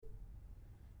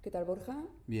¿Qué tal, Borja?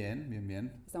 Bien, bien,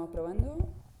 bien. Estamos probando.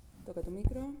 Toca tu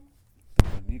micro.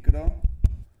 Tengo el micro.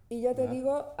 Y ya te Hola.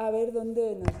 digo, a ver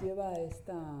dónde nos lleva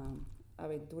esta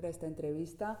aventura, esta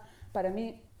entrevista. Para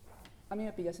mí, a mí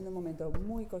me pillas en un momento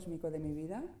muy cósmico de mi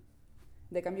vida,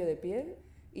 de cambio de piel.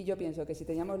 Y yo pienso que si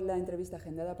teníamos la entrevista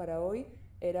agendada para hoy,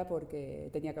 era porque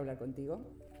tenía que hablar contigo.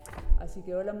 Así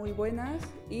que hola, muy buenas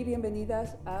y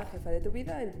bienvenidas a Jefa de tu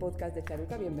Vida, el podcast de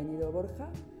Charuca. Bienvenido, Borja.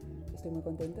 Estoy muy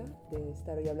contenta de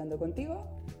estar hoy hablando contigo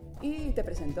y te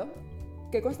presento.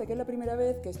 Que conste que es la primera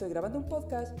vez que estoy grabando un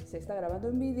podcast, se está grabando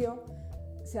en vídeo,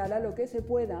 se hará lo que se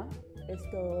pueda,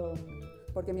 esto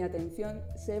porque mi atención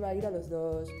se va a ir a los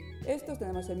dos. Estos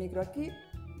tenemos el micro aquí,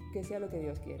 que sea lo que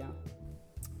Dios quiera.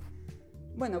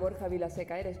 Bueno, Borja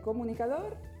Vilaseca, eres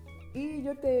comunicador y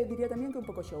yo te diría también que un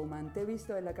poco showman. Te he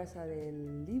visto en la Casa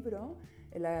del Libro,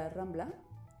 en la Rambla,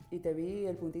 y te vi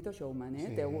el puntito showman, ¿eh?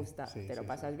 Sí, Te gusta, sí, te lo sí, sí.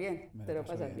 pasas bien, Me te lo lo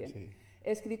paso pasas bien, bien. sí.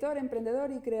 Escritor,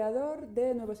 emprendedor y creador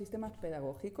de nuevos sistemas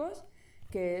pedagógicos,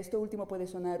 que esto último puede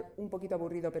sonar un poquito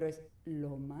aburrido, pero es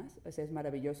lo más, o sea, es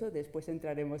maravilloso. Después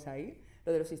entraremos ahí,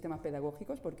 lo de los sistemas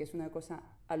pedagógicos, porque es una cosa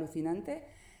alucinante.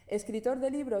 Escritor de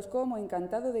libros como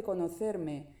Encantado de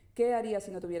conocerme, ¿Qué harías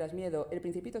si no tuvieras miedo? El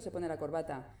Principito se pone la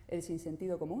corbata, El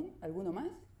sinsentido común, ¿alguno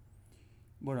más?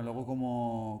 Bueno, luego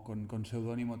como con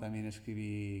seudónimo también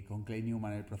escribí con Clay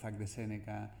Newman el Prozac de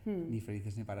Séneca, Ni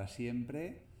felices ni para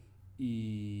siempre.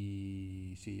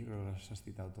 Y sí, yo creo que los has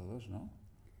citado todos, ¿no?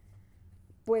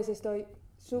 Pues estoy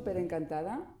súper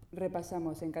encantada.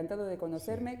 Repasamos, Encantado de Sí.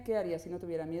 conocerme, ¿Qué harías si no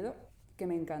tuviera miedo? Que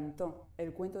me encantó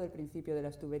el cuento del principio de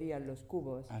las tuberías, los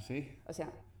cubos. ¿Ah, sí? O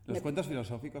sea, Los cuentos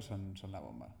filosóficos son la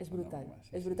bomba. es Son la brutal, bomba, sí,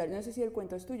 es sí, brutal. sí. No sé si el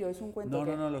cuento es tuyo, es un cuento No,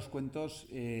 no, que... no, los cuentos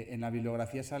en la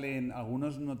bibliografía salen,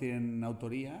 algunos no tienen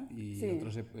autoría y Sí,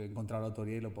 otros he encontrado la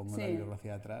autoría y lo pongo en la sí.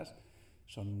 bibliografía de atrás.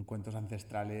 Son cuentos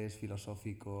ancestrales,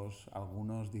 filosóficos,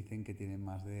 algunos dicen que tienen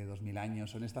más de 2000 años.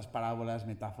 Son estas parábolas,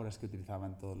 metáforas que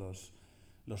utilizaban todos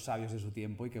los sabios de su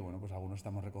tiempo y que, bueno, pues algunos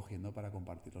estamos recogiendo para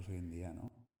compartirlos hoy en día,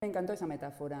 ¿no? Me encantó esa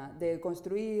metáfora de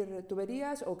construir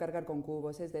tuberías o cargar con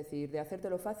cubos, es decir, de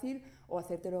hacértelo fácil o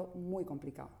hacértelo muy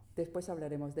complicado. Después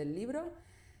hablaremos del libro.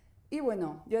 Y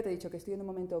bueno, yo ya te he dicho que estoy en un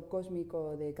momento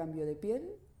cósmico de cambio de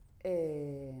piel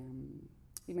eh,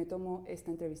 y me tomo esta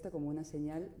entrevista como una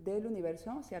señal del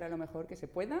universo, se hará lo mejor que se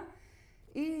pueda.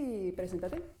 Y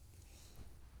preséntate.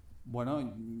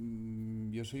 Bueno,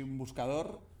 yo soy un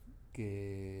buscador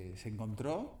que se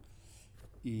encontró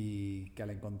y que al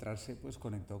encontrarse pues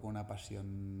conectó con una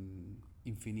pasión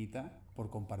infinita por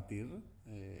compartir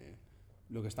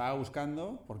lo que estaba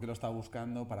buscando, por qué lo estaba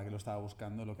buscando, para qué lo estaba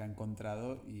buscando, lo que ha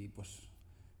encontrado y pues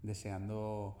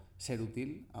deseando ser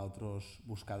útil a otros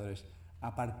buscadores.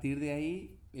 A partir de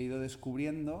ahí he ido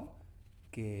descubriendo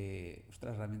que,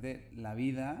 ostras, realmente la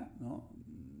vida, ¿no?,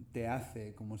 te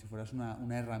hace como si fueras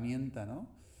una herramienta,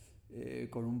 ¿no?,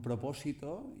 con un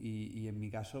propósito y en mi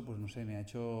caso, pues no sé, me ha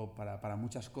hecho para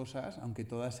muchas cosas, aunque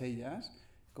todas ellas,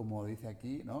 como dice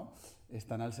aquí, ¿no?,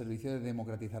 están al servicio de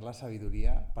democratizar la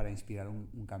sabiduría para inspirar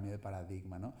un cambio de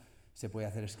paradigma, ¿no? Se puede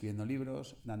hacer escribiendo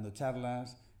libros, dando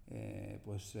charlas,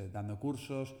 dando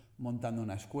cursos, montando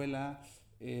una escuela,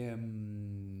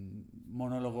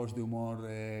 monólogos de humor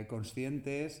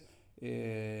conscientes,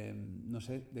 no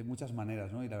sé, de muchas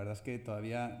maneras, ¿no? Y la verdad es que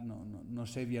todavía no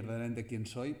sé verdaderamente quién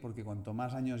soy, porque cuanto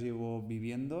más años llevo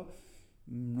viviendo,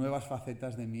 nuevas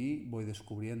facetas de mí voy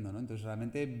descubriendo, ¿no? Entonces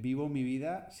realmente vivo mi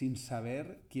vida sin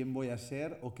saber quién voy a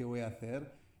ser o qué voy a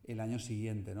hacer el año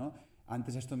siguiente, ¿no?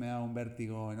 Antes esto me daba un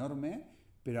vértigo enorme,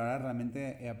 pero ahora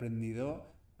realmente he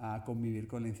aprendido a convivir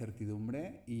con la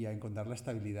incertidumbre y a encontrar la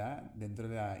estabilidad dentro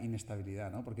de la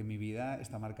inestabilidad, ¿no? Porque mi vida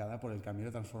está marcada por el cambio,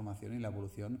 la transformación y la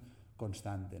evolución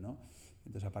constante, ¿no?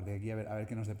 Entonces, a partir de aquí, a ver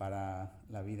qué nos depara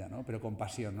la vida, ¿no? Pero con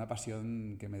pasión, una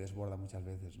pasión que me desborda muchas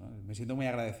veces, ¿no? Me siento muy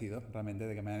agradecido, realmente,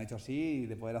 de que me hayan hecho así y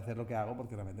de poder hacer lo que hago,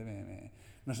 porque realmente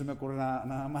no se me ocurre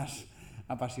nada más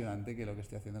apasionante que lo que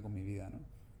estoy haciendo con mi vida, ¿no?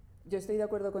 Yo estoy de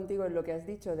acuerdo contigo en lo que has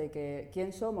dicho de que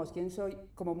quién somos, quién soy,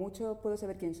 como mucho puedo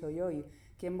saber quién soy hoy,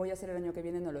 quién voy a ser el año que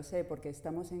viene no lo sé, porque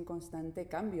estamos en constante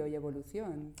cambio y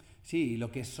evolución. Sí,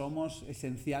 lo que somos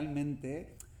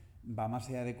esencialmente va más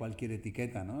allá de cualquier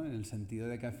etiqueta, ¿no? En el sentido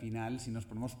de que al final, si nos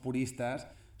ponemos puristas,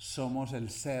 somos el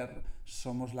ser,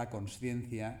 somos la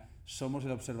conciencia, somos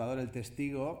el observador, el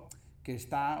testigo que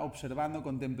está observando,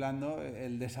 contemplando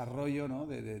el desarrollo, ¿no?,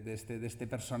 de este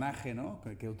personaje, ¿no?,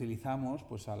 que utilizamos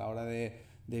pues, a la hora de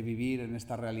vivir en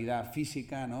esta realidad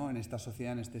física, ¿no?, en esta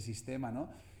sociedad, en este sistema, ¿no?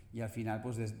 Y al final,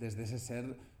 pues desde ese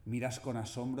ser miras con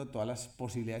asombro todas las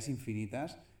posibilidades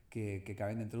infinitas que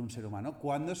caben dentro de un ser humano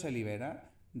cuando se libera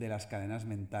de las cadenas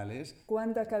mentales.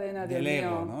 ¿Cuántas cadenas, del Dios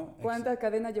ego, mío? ¿no? ¿Cuántas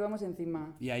cadenas llevamos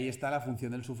encima? Y ahí está la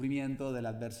función del sufrimiento, de la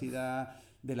adversidad,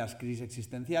 de las crisis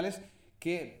existenciales,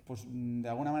 que pues, de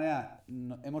alguna manera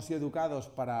hemos sido educados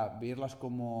para verlas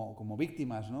como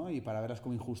víctimas, ¿no? Y para verlas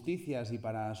como injusticias y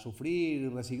para sufrir y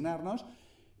resignarnos.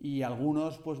 Y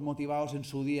algunos, pues motivados en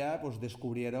su día, pues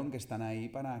descubrieron que están ahí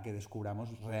para que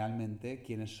descubramos realmente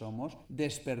quiénes somos,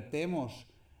 despertemos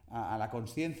a la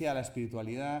conciencia, a la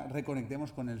espiritualidad,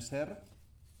 reconectemos con el ser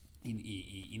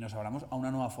y nos abramos a una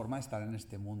nueva forma de estar en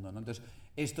este mundo, ¿no? Entonces,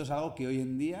 esto es algo que hoy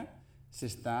en día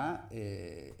está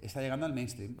llegando al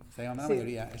mainstream, está llegando a la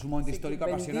mayoría. Es un momento histórico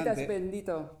apasionante.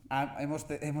 Bendito.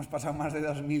 Hemos pasado más de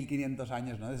 2500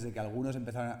 años, ¿no? Desde que algunos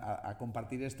empezaron a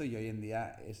compartir esto, y hoy en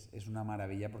día es una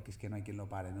maravilla, porque es que no hay quien lo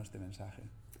pare, ¿no? Este mensaje.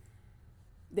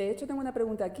 De hecho, tengo una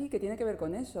pregunta aquí que tiene que ver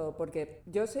con eso, porque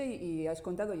yo sé, y has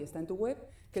contado y está en tu web,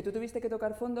 que tú tuviste que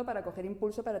tocar fondo para coger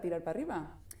impulso para tirar para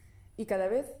arriba. Y cada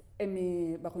vez,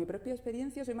 bajo mi propia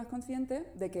experiencia, soy más consciente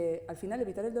de que al final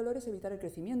evitar el dolor es evitar el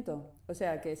crecimiento. O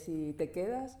sea, que si te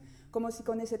quedas como si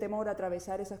con ese temor a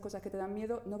atravesar esas cosas que te dan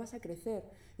miedo, no vas a crecer.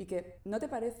 Y que ¿no te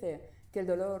parece que el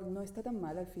dolor no está tan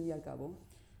mal al fin y al cabo?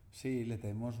 Sí, le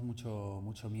tenemos mucho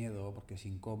miedo porque es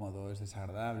incómodo, es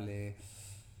desagradable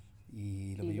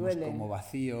y lo vivimos como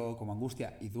vacío, como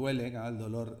angustia, y duele, claro, el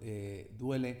dolor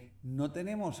duele. No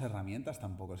tenemos herramientas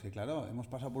tampoco, es que claro, hemos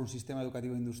pasado por un sistema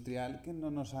educativo industrial que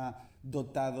no nos ha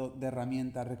dotado de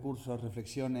herramientas, recursos,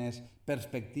 reflexiones,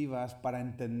 perspectivas para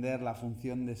entender la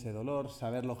función de ese dolor,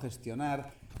 saberlo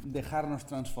gestionar, dejarnos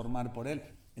transformar por él.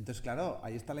 Entonces, claro,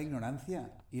 ahí está la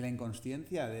ignorancia y la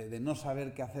inconsciencia de no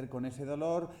saber qué hacer con ese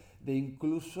dolor, de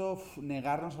incluso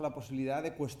negarnos a la posibilidad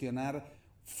de cuestionar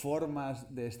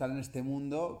formas de estar en este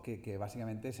mundo que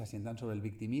básicamente se asientan sobre el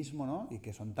victimismo, ¿no? Y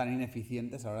que son tan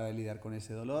ineficientes a la hora de lidiar con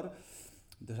ese dolor.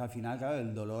 Entonces, al final, claro,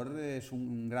 el dolor es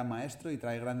un gran maestro y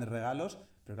trae grandes regalos,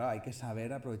 pero claro, hay que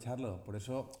saber aprovecharlo. Por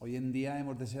eso, hoy en día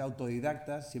hemos de ser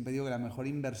autodidactas. Siempre digo que la mejor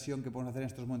inversión que podemos hacer en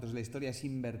estos momentos de la historia es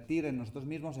invertir en nosotros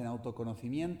mismos, en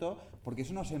autoconocimiento, porque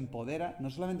eso nos empodera, no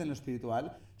solamente en lo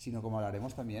espiritual, sino, como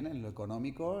hablaremos también, en lo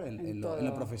económico, en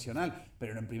lo profesional,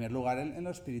 pero en primer lugar en lo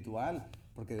espiritual.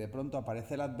 Porque de pronto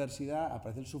aparece la adversidad,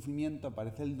 aparece el sufrimiento,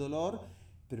 aparece el dolor,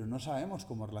 pero no sabemos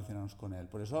cómo relacionarnos con él.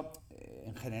 Por eso,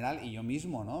 en general, y yo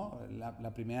mismo, ¿no?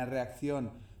 La primera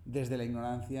reacción desde la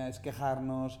ignorancia es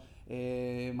quejarnos,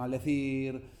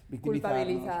 maldecir,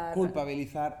 victimizarnos,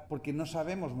 culpabilizar, porque no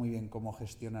sabemos muy bien cómo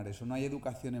gestionar eso. No hay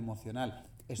educación emocional.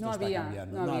 Esto está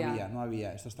cambiando. No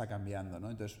había. Esto está cambiando, ¿no?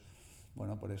 Entonces,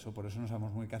 bueno, por eso no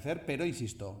sabemos muy qué hacer, pero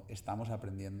insisto, estamos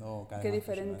aprendiendo cada vez más. Qué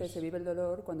diferente se vive el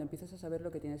dolor cuando empiezas a saber lo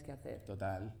que tienes que hacer.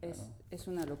 Total. Es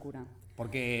una locura.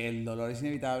 Porque el dolor es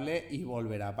inevitable y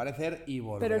volverá a aparecer y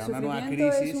volverá a una nueva crisis. Pero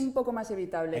el sufrimiento es un poco más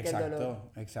evitable que el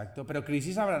dolor. Exacto. Pero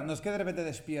crisis habrá, no es que de repente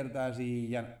despiertas y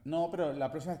ya. No, pero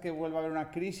la próxima vez que vuelva a haber una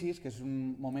crisis, que es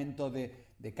un momento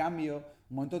de cambio,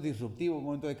 un momento disruptivo, un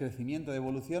momento de crecimiento, de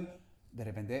evolución, de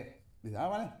repente dices,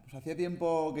 vale, pues hacía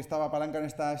tiempo que estaba palanca en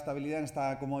esta estabilidad, en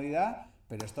esta comodidad,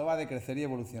 pero esto va a decrecer y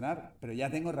evolucionar. Pero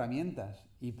ya tengo herramientas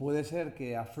y puede ser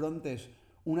que afrontes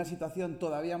una situación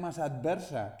todavía más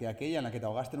adversa que aquella en la que te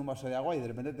ahogaste en un vaso de agua y de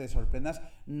repente te sorprendas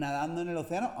nadando en el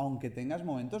océano, aunque tengas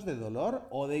momentos de dolor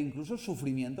o de incluso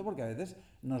sufrimiento, porque a veces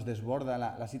nos desborda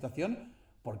la situación,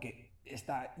 porque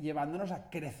está llevándonos a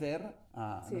crecer,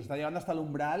 nos está llevando hasta el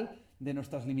umbral de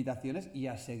nuestras limitaciones y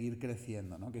a seguir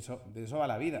creciendo, ¿no? Que de eso va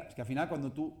la vida. Es que al final,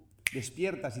 cuando tú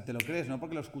despiertas y te lo crees, no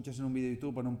porque lo escuches en un vídeo de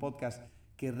YouTube o en un podcast,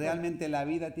 que realmente la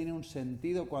vida tiene un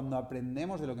sentido cuando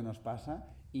aprendemos de lo que nos pasa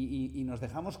y nos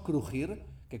dejamos crujir,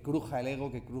 que cruja el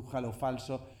ego, que cruja lo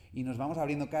falso, y nos vamos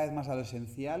abriendo cada vez más a lo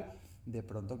esencial, de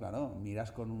pronto, claro,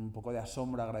 miras con un poco de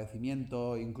asombro,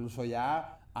 agradecimiento, incluso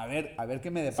ya a ver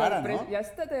qué me depara, ¿no? Ya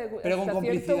está, pero con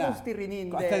complicidad.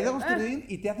 Cierto gustirrinín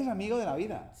y te haces amigo de la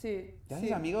vida. Sí. Te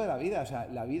haces amigo de la vida. O sea,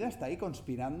 la vida está ahí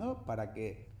conspirando para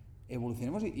que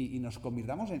evolucionemos y nos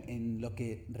convirtamos en lo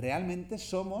que realmente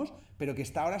somos, pero que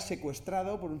está ahora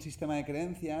secuestrado por un sistema de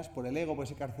creencias, por el ego, por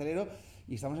ese carcelero,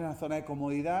 y estamos en una zona de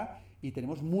comodidad y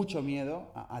tenemos mucho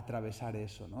miedo a atravesar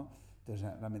eso, ¿no? Entonces,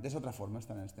 realmente es otra forma de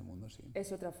estar en este mundo, sí.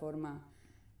 Es otra forma.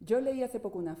 Yo leí hace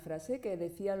poco una frase que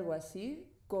decía algo así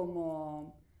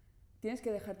como: tienes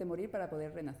que dejarte morir para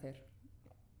poder renacer.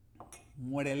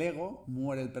 Muere el ego,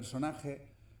 muere el personaje,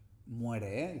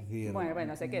 muere, ¿eh? Es decir,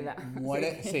 bueno, se queda.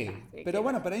 Muere, sí. Pero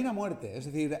bueno, pero hay una muerte. Es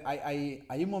decir,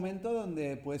 hay un momento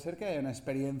donde puede ser que haya una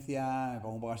experiencia,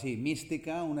 como un poco así,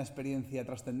 mística, una experiencia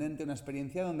trascendente, una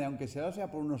experiencia donde, aunque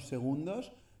sea por unos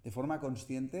segundos, de forma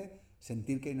consciente,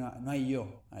 sentir que no hay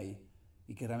yo ahí.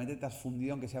 Y que realmente te has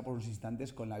fundido, aunque sea por unos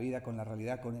instantes, con la vida, con la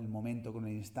realidad, con el momento, con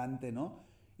el instante, ¿no?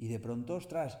 y de pronto,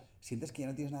 ostras, sientes que ya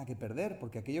no tienes nada que perder,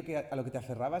 porque aquello a lo que te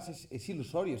aferrabas es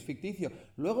ilusorio, es ficticio.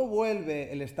 Luego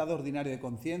vuelve el estado ordinario de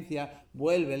conciencia,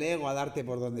 vuelve el ego a darte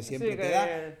por donde siempre te da,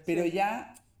 pero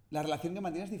ya la relación que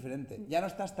mantienes es diferente. Ya no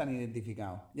estás tan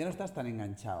identificado, ya no estás tan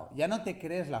enganchado, ya no te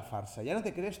crees la farsa, ya no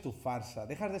te crees tu farsa,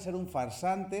 dejas de ser un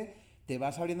farsante, te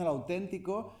vas abriendo al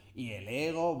auténtico y el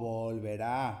ego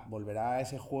volverá a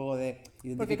ese juego de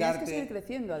identificarte. Porque tienes que seguir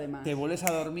creciendo, además. Te vuelves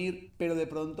a dormir, pero de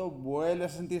pronto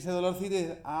vuelves a sentir ese dolorcito y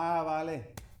dices, vale,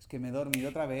 es que me he dormido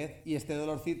otra vez y este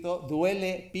dolorcito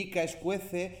duele, pica,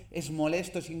 escuece, es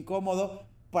molesto, es incómodo,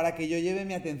 para que yo lleve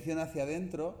mi atención hacia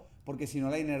adentro, porque si no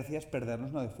la inercia es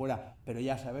perdernos no de fuera. Pero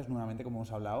ya sabes, nuevamente, como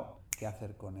hemos hablado, qué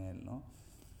hacer con él, ¿no?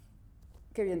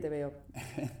 Qué bien te veo.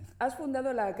 Has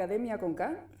fundado la Academia con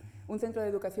K, un centro de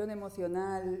educación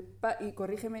emocional, y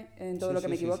corrígeme en todo lo que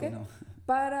me equivoque,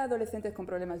 para adolescentes con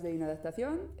problemas de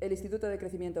inadaptación, el Instituto de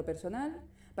Crecimiento Personal,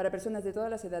 para personas de todas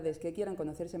las edades que quieran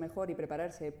conocerse mejor y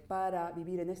prepararse para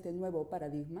vivir en este nuevo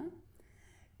paradigma.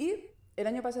 Y el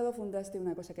año pasado fundaste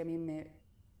una cosa que a mí me...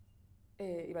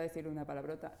 iba a decir una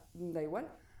palabrota, da igual.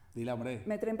 Dile, hombre.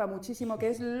 Me trempa muchísimo, que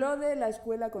es lo de la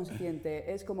escuela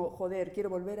consciente. Es como, joder, quiero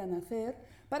volver a nacer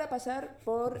para pasar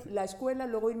por la escuela,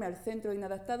 luego irme al centro de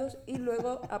inadaptados y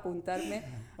luego apuntarme.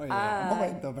 Oye, un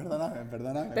momento, perdóname.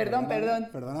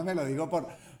 Perdóname, lo digo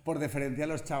por deferencia a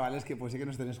los chavales que pues sí que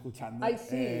nos estén escuchando. Ay,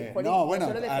 sí,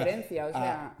 solo deferencia, o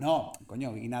sea... No,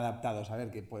 coño, inadaptados, a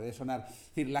ver, que puede sonar... Es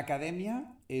decir, la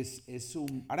academia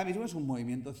ahora mismo es un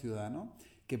movimiento ciudadano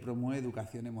que promueve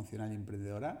educación emocional y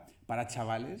emprendedora para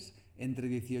chavales entre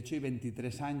 18 y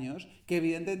 23 años, que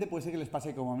evidentemente puede ser que les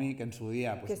pase como a mí, que en su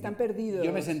día... Pues, que están perdidos.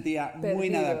 Yo me sentía muy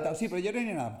inadaptado. Sí, pero yo era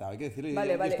inadaptado, hay que decirlo.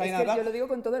 Vale, es que yo lo digo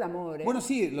con todo el amor. Bueno,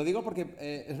 sí, lo digo porque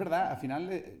es verdad, al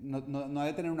final no ha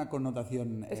de tener una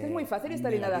connotación es que es muy fácil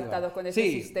estar inadaptados con ese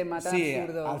sistema tan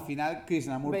absurdo. Al final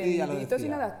Krishnamurti ya lo decía.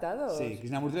 Inadaptados. Sí,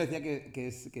 Krishnamurti lo decía que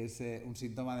es un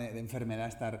síntoma de enfermedad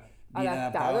estar bien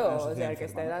adaptado, o sea, que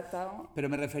está adaptado. Pero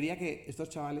me refería a que estos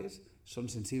chavales son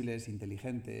sensibles,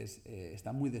 inteligentes,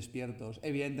 están muy despiertos.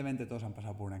 Evidentemente todos han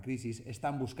pasado por una crisis,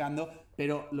 están buscando,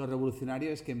 pero lo revolucionario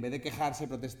es que en vez de quejarse,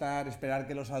 protestar, esperar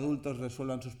que los adultos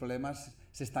resuelvan sus problemas,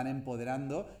 se están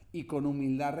empoderando y con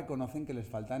humildad reconocen que les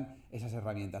faltan esas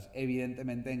herramientas.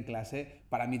 Evidentemente en clase,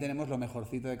 para mí tenemos lo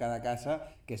mejorcito de cada casa,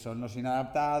 que son los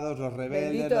inadaptados, los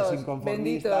rebeldes, los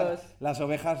inconformistas, las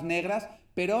ovejas negras,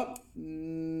 pero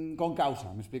con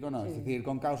causa, ¿me explico? No, sí. Es decir,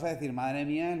 con causa, decir, madre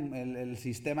mía, el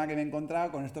sistema que me he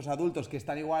encontrado con estos adultos que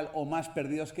están igual o más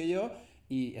perdidos que yo,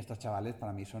 y estos chavales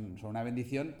para mí son una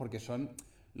bendición porque son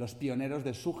los pioneros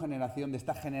de su generación, de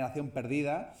esta generación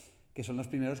perdida, que son los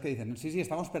primeros que dicen, sí,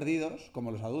 estamos perdidos,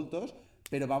 como los adultos,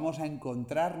 pero vamos a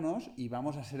encontrarnos y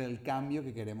vamos a ser el cambio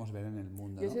que queremos ver en el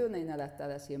mundo. Yo he sido una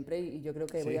inadaptada siempre y yo creo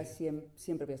que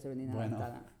siempre voy a ser una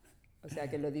inadaptada. Bueno. O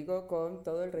sea, que lo digo con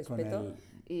todo el respeto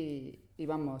y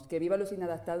vamos, que viva los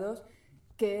inadaptados,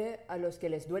 que a los que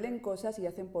les duelen cosas y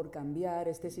hacen por cambiar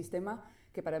este sistema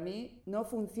que para mí no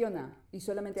funciona y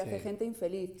solamente hace gente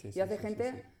infeliz y hace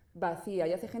gente vacía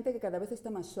y hace gente que cada vez está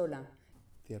más sola.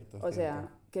 O sea,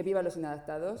 que viva los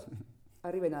inadaptados,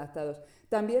 arriba inadaptados.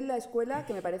 También la escuela,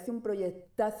 que me parece un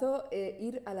proyectazo,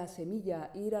 ir a la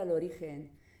semilla, ir al origen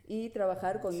y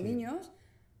trabajar con niños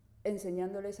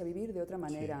enseñándoles a vivir de otra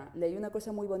manera. Leí una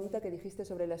cosa muy bonita que dijiste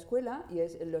sobre la escuela y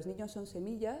es, los niños son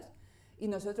semillas y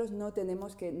nosotros no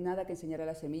tenemos nada que enseñar a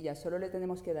las semillas, solo le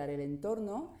tenemos que dar el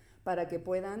entorno para que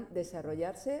puedan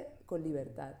desarrollarse con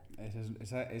libertad.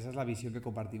 Esa es la visión que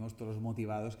compartimos todos los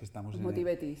motivados que estamos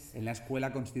en la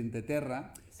Escuela Consciente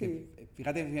Terra. Sí. Que,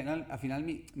 fíjate, al final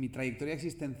mi trayectoria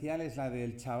existencial es la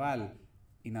del chaval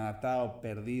inadaptado,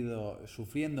 perdido,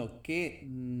 sufriendo, que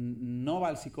no va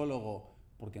al psicólogo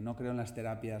porque no creo en las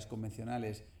terapias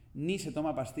convencionales, ni se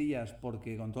toma pastillas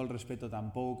porque, con todo el respeto,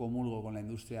 tampoco comulgo con la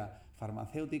industria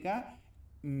farmacéutica,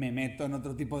 me meto en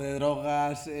otro tipo de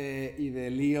drogas y de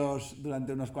líos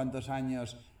durante unos cuantos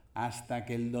años hasta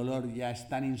que el dolor ya es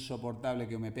tan insoportable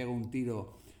que me pego un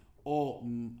tiro o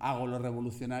hago lo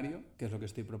revolucionario, que es lo que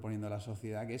estoy proponiendo a la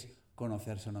sociedad, que es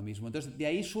conocerse a uno mismo. Entonces, de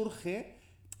ahí surge,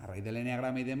 a raíz del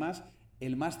enneagrama y demás,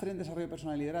 el máster en desarrollo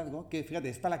personal y liderazgo, que, fíjate,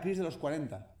 es para la crisis de los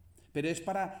 40, pero es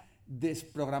para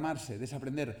desprogramarse,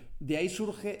 desaprender. De ahí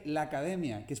surge la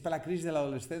academia, que es para la crisis de la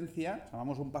adolescencia.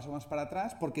 Vamos un paso más para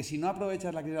atrás, porque si no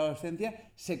aprovechas la crisis de la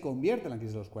adolescencia, se convierte en la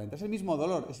crisis de los 40. Es el mismo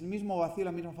dolor, es el mismo vacío,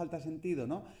 la misma falta de sentido,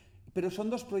 ¿no? Pero son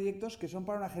dos proyectos que son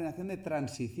para una generación de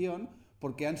transición,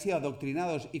 porque han sido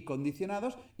adoctrinados y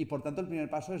condicionados, y por tanto el primer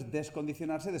paso es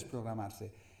descondicionarse,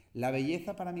 desprogramarse. La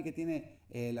belleza para mí que tiene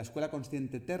la Escuela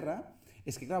Consciente Terra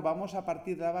es que, claro, vamos a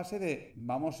partir de la base de,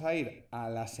 vamos a ir a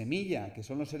la semilla, que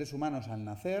son los seres humanos al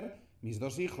nacer. Mis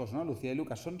dos hijos, ¿no? Lucía y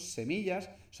Lucas, son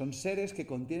semillas, son seres que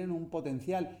contienen un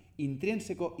potencial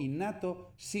intrínseco,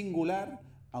 innato, singular,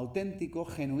 auténtico,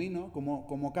 genuino,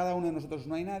 como cada uno de nosotros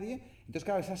no hay nadie. Entonces,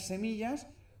 claro, esas semillas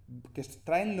que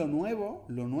traen lo nuevo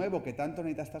que tanto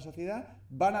necesita esta sociedad,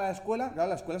 van a la escuela. Claro,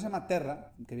 la escuela se llama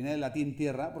terra, que viene del latín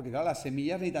tierra, porque claro, las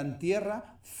semillas necesitan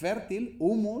tierra fértil,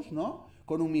 humus, ¿no?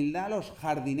 Con humildad los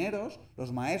jardineros,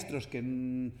 los maestros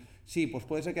que sí, pues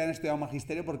puede ser que hayan estudiado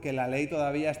magisterio porque la ley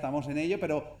todavía estamos en ello,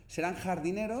 pero serán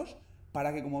jardineros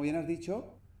para que, como bien has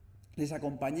dicho, les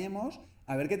acompañemos.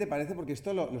 A ver qué te parece, porque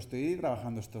esto lo estoy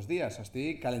trabajando estos días,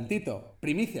 estoy calentito.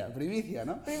 Primicia,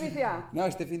 ¿no? ¡Primicia! No,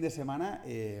 este fin de semana,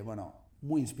 bueno,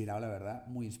 muy inspirado, la verdad,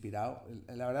 muy inspirado.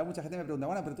 La verdad, mucha gente me pregunta,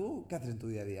 bueno, pero tú, ¿qué haces en tu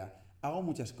día a día? Hago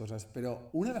muchas cosas, pero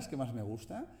una de las que más me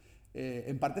gusta,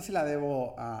 en parte se la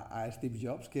debo a Steve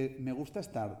Jobs, que me gusta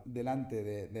estar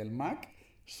delante del Mac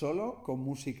solo con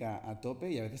música a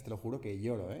tope, y a veces te lo juro que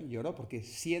lloro, lloro porque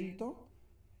siento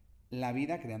la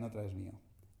vida creando a través mío.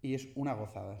 Y es una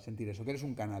gozada sentir eso, que eres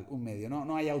un canal, un medio,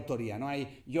 no hay autoría, no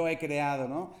hay yo he creado,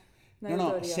 ¿no?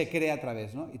 No, se crea a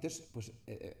través, ¿no? Entonces, pues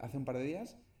hace un par de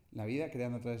días, la vida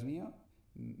creando a través mío,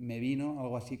 me vino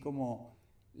algo así como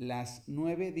las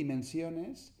 9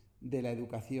 dimensiones de la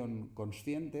educación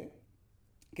consciente,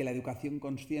 que la educación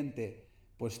consciente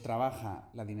pues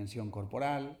trabaja la dimensión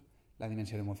corporal, la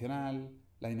dimensión emocional,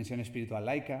 la dimensión espiritual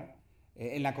laica.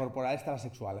 En la corporal está la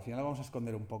sexual. Al final lo vamos a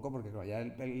esconder un poco porque claro, ya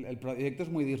el proyecto es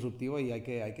muy disruptivo y hay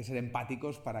que ser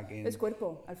empáticos para que... Es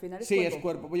cuerpo, al final es sí, cuerpo. Sí, es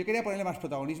cuerpo. Pues yo quería ponerle más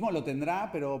protagonismo, lo tendrá,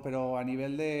 pero a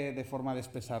nivel de forma de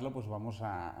expresarlo, pues vamos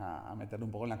a meterlo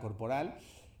un poco en la corporal.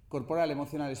 Corporal,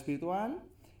 emocional, espiritual,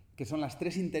 que son las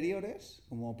 3 interiores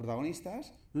como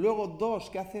protagonistas. Luego 2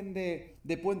 que hacen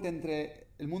de puente entre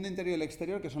el mundo interior y el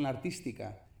exterior, que son la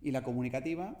artística y la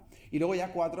comunicativa. Y luego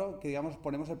ya 4 que, digamos,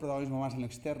 ponemos el protagonismo más en lo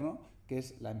externo, que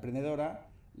es la emprendedora,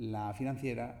 la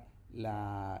financiera,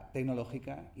 la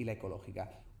tecnológica y la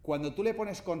ecológica. Cuando tú le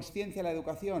pones conciencia a la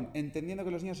educación, entendiendo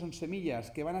que los niños son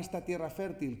semillas que van a esta tierra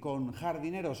fértil con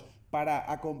jardineros para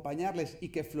acompañarles y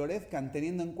que florezcan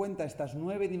teniendo en cuenta estas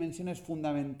 9 dimensiones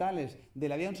fundamentales de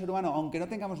la vida de un ser humano, aunque no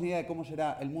tengamos ni idea de cómo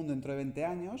será el mundo dentro de 20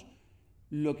 años,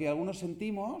 lo que algunos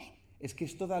sentimos es que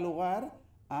esto da lugar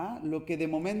a lo que de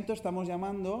momento estamos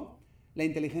llamando la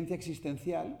inteligencia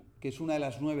existencial, que es una de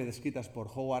las 9 descritas por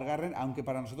Howard Gardner, aunque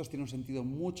para nosotros tiene un sentido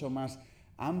mucho más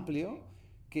amplio,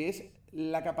 que es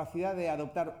la capacidad de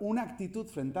adoptar una actitud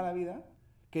frente a la vida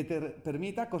que te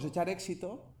permita cosechar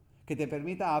éxito, que te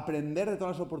permita aprender de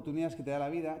todas las oportunidades que te da la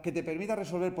vida, que te permita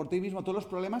resolver por ti mismo todos los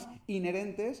problemas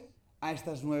inherentes a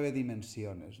estas 9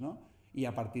 dimensiones, ¿no? Y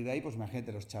a partir de ahí, pues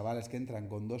imagínate, los chavales que entran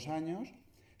con 2 años,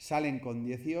 salen con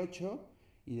 18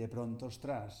 y de pronto,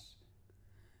 ostras,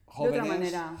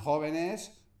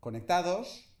 jóvenes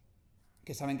conectados,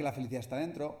 que saben que la felicidad está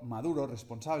dentro, maduros,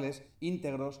 responsables,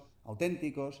 íntegros,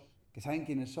 auténticos, que saben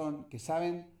quiénes son, que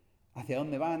saben hacia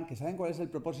dónde van, que saben cuál es el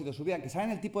propósito de su vida, que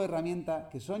saben el tipo de herramienta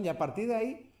que son, y a partir de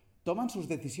ahí toman sus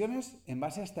decisiones en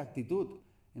base a esta actitud,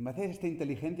 en base a esta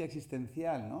inteligencia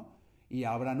existencial, ¿no? Y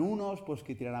habrán unos pues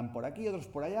que tirarán por aquí, otros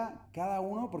por allá, cada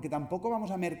uno, porque tampoco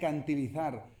vamos a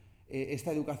mercantilizar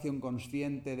esta educación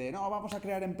consciente de no, vamos a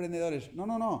crear emprendedores.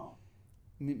 No.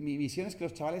 Mi visión es que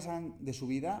los chavales hagan de su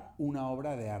vida una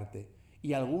obra de arte.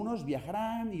 Y algunos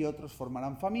viajarán y otros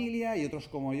formarán familia y otros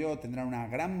como yo tendrán una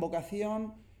gran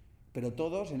vocación, pero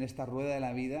todos en esta rueda de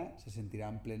la vida se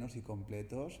sentirán plenos y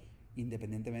completos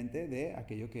independientemente de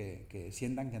aquello que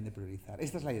sientan que han de priorizar.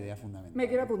 Esta es la idea fundamental. Me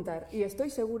quiero apuntar y estoy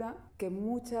segura que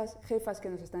muchas jefas que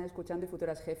nos están escuchando y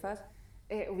futuras jefas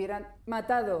hubieran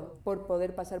matado por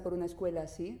poder pasar por una escuela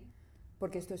así,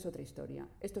 porque esto es otra historia,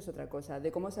 esto es otra cosa,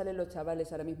 de cómo salen los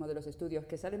chavales ahora mismo de los estudios,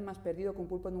 que salen más perdidos que un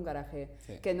pulpo en un garaje,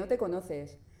 sí, que no te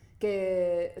conoces,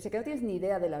 que no tienes ni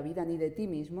idea de la vida ni de ti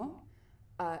mismo.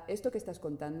 Esto que estás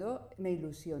contando me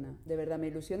ilusiona, de verdad me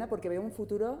ilusiona porque veo un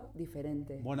futuro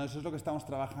diferente. Bueno, eso es lo que estamos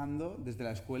trabajando desde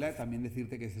la escuela. También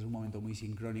decirte que este es un momento muy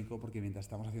sincrónico porque mientras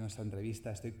estamos haciendo esta entrevista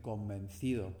estoy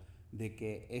convencido de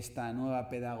que esta nueva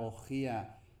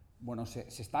pedagogía, bueno, se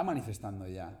está manifestando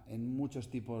ya en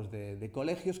muchos tipos de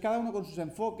colegios, cada uno con sus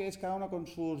enfoques, cada uno con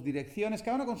sus direcciones,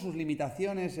 cada uno con sus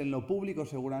limitaciones, en lo público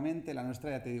seguramente, la nuestra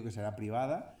ya te digo que será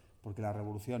privada, porque la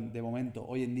revolución de momento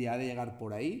hoy en día ha de llegar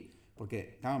por ahí,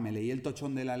 porque claro, me leí el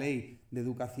tochón de la ley de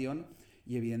educación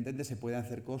y evidentemente se pueden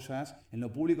hacer cosas en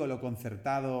lo público, en lo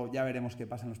concertado, ya veremos qué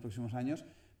pasa en los próximos años,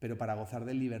 pero para gozar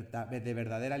de libertad, de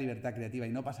verdadera libertad creativa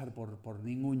y no pasar por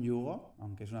ningún yugo,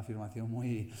 aunque es una afirmación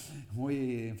muy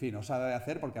en fin, osada de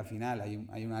hacer, porque al final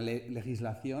hay una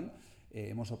legislación,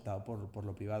 hemos optado por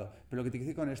lo privado. Pero lo que te quiero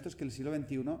decir con esto es que el siglo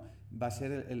XXI va a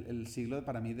ser el siglo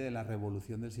para mí de la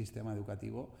revolución del sistema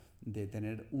educativo, de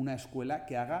tener una escuela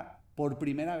que haga por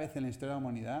primera vez en la historia de la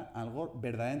humanidad algo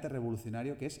verdaderamente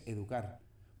revolucionario, que es educar.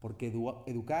 Porque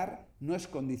educar no es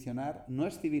condicionar, no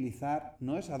es civilizar,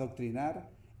 no es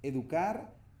adoctrinar.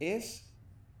 Educar es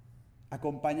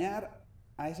acompañar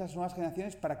a esas nuevas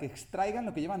generaciones para que extraigan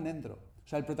lo que llevan dentro. O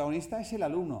sea, el protagonista es el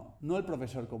alumno, no el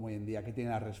profesor como hoy en día, que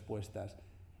tiene las respuestas.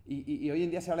 Y hoy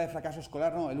en día se habla de fracaso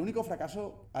escolar. No, el único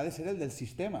fracaso ha de ser el del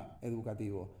sistema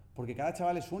educativo. Porque cada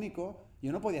chaval es único.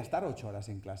 Yo no podía estar 8 horas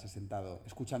en clase sentado,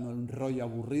 escuchando un rollo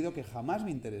aburrido que jamás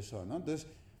me interesó, ¿no? Entonces,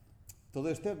 todo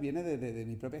esto viene de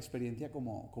mi propia experiencia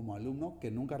como alumno,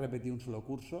 que nunca repetí un solo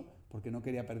curso, porque no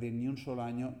quería perder ni un solo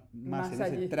año más en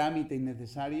ese trámite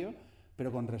innecesario,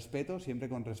 pero con respeto, siempre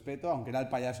con respeto, aunque era el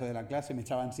payaso de la clase, me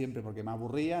echaban siempre porque me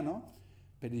aburría, ¿no?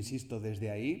 Pero insisto,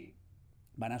 desde ahí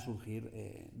van a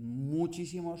surgir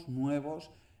muchísimos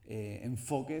nuevos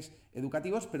enfoques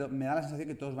educativos, pero me da la sensación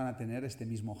que todos van a tener este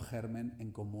mismo germen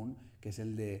en común, que es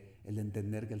el de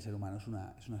entender que el ser humano es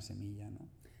una semilla, ¿no?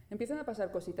 Empiezan a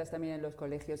pasar cositas también en los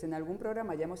colegios. En algún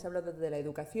programa ya hemos hablado de la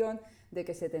educación, de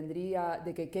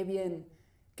que qué bien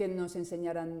que nos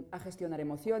enseñaran a gestionar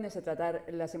emociones, a tratar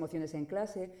las emociones en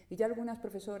clase, y ya algunas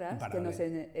profesoras que nos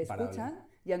escuchan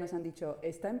ya nos han dicho,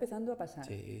 está empezando a pasar.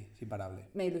 Sí, es imparable.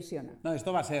 Me ilusiona. No,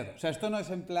 esto va a ser. O sea, esto no es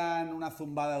en plan una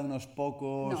zumbada de unos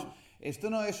pocos. No. Esto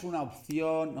no es una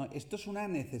opción, no, esto es una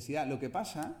necesidad. Lo que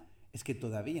pasa es que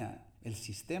todavía el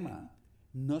sistema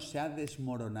no se ha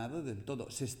desmoronado del todo.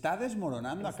 Se está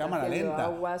desmoronando a cámara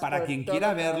lenta. Para quien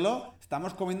quiera verlo,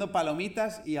 estamos comiendo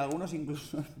palomitas y algunos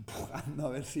incluso empujando a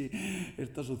ver si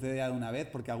esto sucede ya de una vez,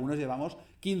 porque algunos llevamos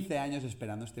 15 años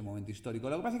esperando este momento histórico.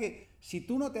 Lo que pasa es que si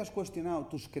tú no te has cuestionado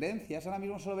tus creencias, ahora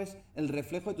mismo solo ves el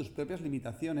reflejo de tus propias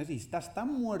limitaciones y estás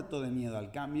tan muerto de miedo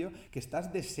al cambio que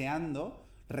estás deseando,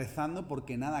 rezando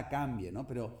porque nada cambie, ¿no?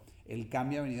 Pero el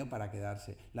cambio ha venido para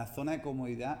quedarse. La zona de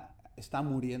comodidad está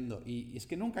muriendo y es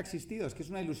que nunca ha existido, es que es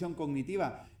una ilusión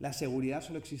cognitiva. La seguridad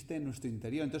solo existe en nuestro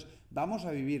interior. Entonces vamos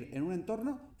a vivir en un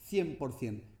entorno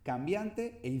 100%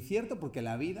 cambiante e incierto, porque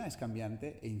la vida es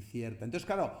cambiante e incierta. Entonces,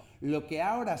 claro, lo que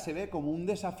ahora se ve como un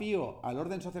desafío al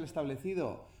orden social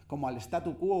establecido, como al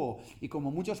statu quo, y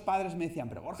como muchos padres me decían,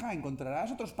 pero Borja,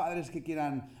 ¿encontrarás otros padres que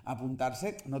quieran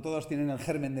apuntarse? No todos tienen el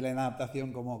germen de la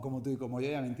inadaptación como tú y como yo,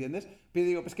 ya me entiendes. Pero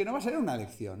digo, pues que no va a ser una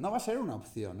elección, no va a ser una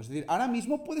opción. Es decir, ahora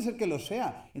mismo puede ser que lo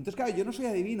sea. Entonces, claro, yo no soy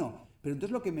adivino, pero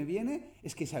entonces lo que me viene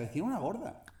es que se avecina una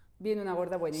gorda. Viene una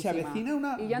gorda buenísima. Se avecina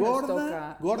una y ya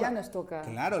gorda. Ya nos toca.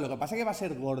 Claro, lo que pasa es que va a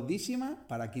ser gordísima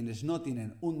para quienes no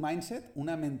tienen un mindset,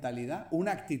 una mentalidad,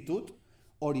 una actitud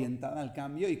orientada al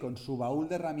cambio y con su baúl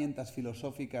de herramientas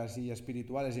filosóficas y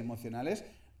espirituales y emocionales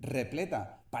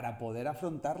repleta para poder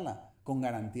afrontarla con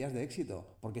garantías de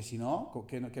éxito. Porque si no,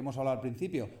 que hemos hablado al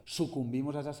principio,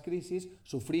 sucumbimos a esas crisis,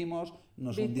 sufrimos,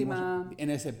 nos hundimos en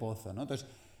ese pozo, ¿no? Entonces,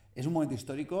 es un momento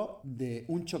histórico de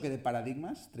un choque de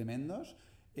paradigmas tremendos,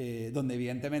 donde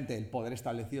evidentemente el poder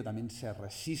establecido también se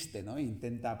resiste, ¿no?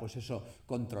 Intenta, pues eso,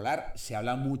 controlar. Se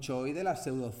habla mucho hoy de las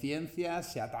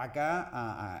pseudociencias, se ataca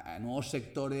a nuevos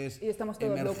sectores y estamos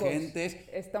todos emergentes. Locos.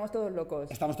 Estamos todos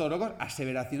locos. Estamos todos locos.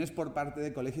 Aseveraciones por parte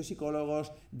de colegios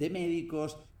psicólogos, de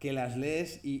médicos, que las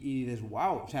lees y dices,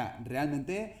 wow, o sea,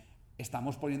 realmente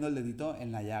estamos poniendo el dedito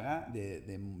en la llaga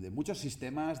de muchos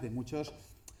sistemas, de muchos,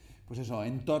 pues eso,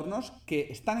 entornos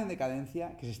que están en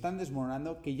decadencia, que se están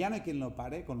desmoronando, que ya no hay quien lo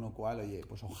pare, con lo cual, oye,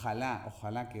 pues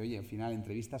ojalá que, oye, al final,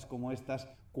 entrevistas como estas,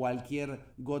 cualquier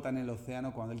gota en el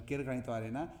océano, cualquier granito de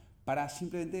arena, para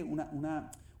simplemente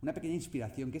una pequeña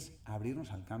inspiración, que es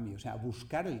abrirnos al cambio, o sea,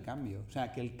 buscar el cambio, o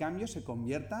sea, que el cambio se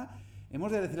convierta.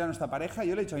 Hemos de decirle a nuestra pareja,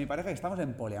 yo le he dicho a mi pareja que estamos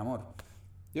en poliamor.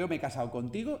 Yo me he casado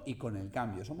contigo y con el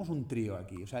cambio, somos un trío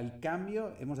aquí, o sea, el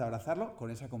cambio hemos de abrazarlo con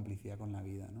esa complicidad con la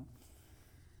vida, ¿no?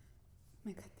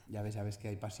 Me encanta. Ya ves que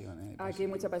hay pasión, ¿eh? Aquí hay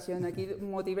mucha pasión. Aquí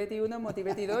Motiveti 1,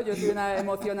 Motiveti 2. Yo soy una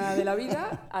emocionada de la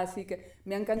vida, así que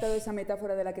me ha encantado esa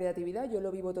metáfora de la creatividad. Yo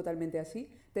lo vivo totalmente así.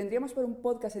 Tendríamos por un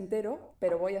podcast entero,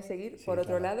 pero voy a seguir por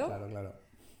otro lado. Claro.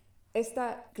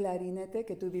 Esta clarinete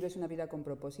que tú vives una vida con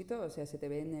propósito, o sea, se te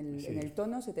ve en el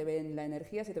tono, se te ve en la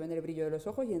energía, se te ve en el brillo de los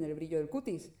ojos y en el brillo del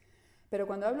cutis. Pero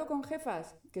cuando hablo con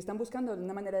jefas que están buscando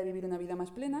una manera de vivir una vida más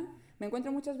plena, me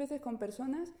encuentro muchas veces con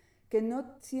personas que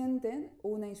no sienten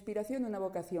una inspiración, una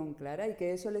vocación clara, y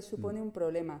que eso les supone un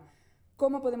problema.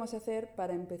 ¿Cómo podemos hacer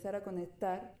para empezar a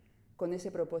conectar con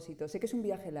ese propósito? Sé que es un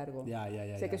viaje largo.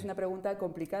 Sé que es una pregunta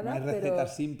complicada, no hay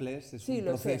recetas simples, es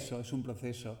un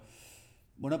proceso.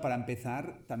 Bueno, para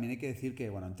empezar, también hay que decir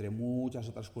que, bueno, entre muchas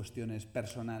otras cuestiones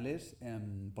personales,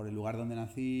 por el lugar donde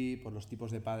nací, por los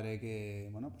tipos de padre que,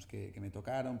 bueno, pues que me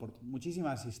tocaron, por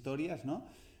muchísimas historias, ¿no?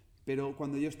 Pero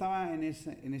cuando yo estaba en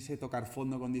ese tocar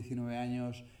fondo con 19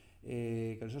 años,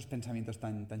 con esos pensamientos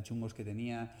tan chungos que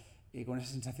tenía, con esa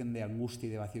sensación de angustia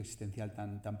y de vacío existencial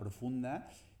tan profunda,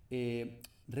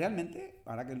 realmente,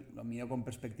 ahora que lo miro con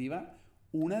perspectiva,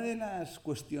 una de las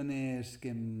cuestiones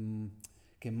que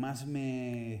más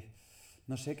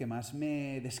no sé, que más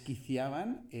me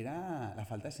desquiciaban era la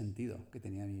falta de sentido que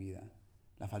tenía mi vida,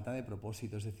 la falta de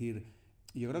propósito. Es decir,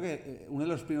 yo creo que uno de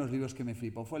los primeros libros que me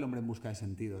flipó fue El hombre en busca de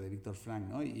sentido, de Viktor Frankl,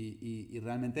 ¿no? Y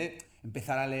realmente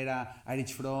empezar a leer a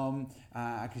Erich Fromm,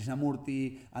 a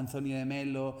Krishnamurti, a Antonio de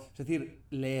Mello, es decir,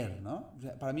 leer, ¿no? O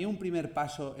sea, para mí un primer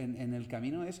paso en el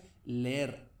camino es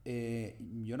leer.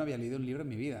 Yo no había leído un libro en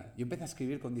mi vida. Yo empecé a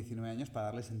escribir con 19 años para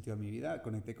darle sentido a mi vida,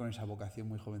 conecté con esa vocación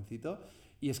muy jovencito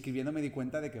y escribiendo me di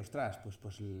cuenta de que, ostras,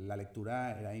 pues la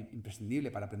lectura era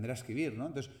imprescindible para aprender a escribir, ¿no?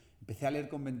 Entonces empecé a leer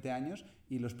con 20 años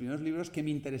y los primeros libros que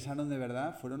me interesaron de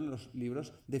verdad fueron los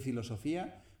libros de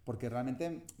filosofía, porque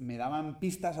realmente me daban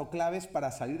pistas o claves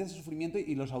para salir de ese sufrimiento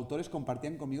y los autores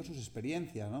compartían conmigo sus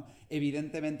experiencias, ¿no?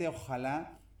 Evidentemente,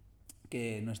 ojalá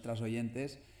que nuestros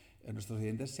oyentes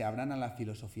se abran a la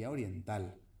filosofía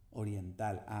oriental,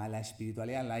 a la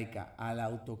espiritualidad laica, al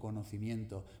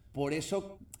autoconocimiento. Por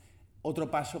eso, otro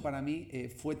paso para mí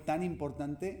fue tan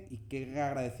importante y qué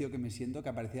agradecido que me siento que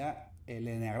aparecía el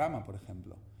eneagrama, por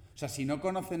ejemplo. O sea, si no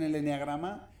conocen el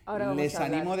eneagrama, les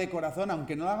animo de corazón,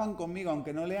 aunque no lo hagan conmigo,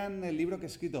 aunque no lean el libro que he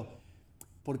escrito,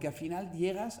 porque al final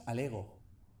llegas al ego.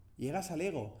 Llegas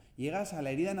a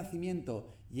la herida de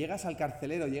nacimiento, llegas al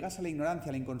carcelero, llegas a la ignorancia,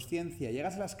 a la inconsciencia,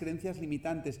 llegas a las creencias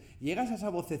limitantes, llegas a esa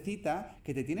vocecita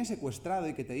que te tiene secuestrado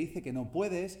y que te dice que no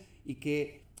puedes y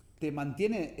que te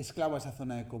mantiene esclavo a esa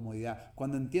zona de comodidad.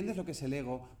 Cuando entiendes lo que es el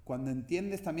ego, cuando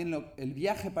entiendes también el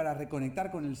viaje para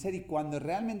reconectar con el ser y cuando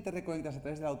realmente reconectas a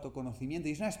través del autoconocimiento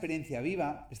y es una experiencia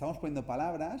viva, estamos poniendo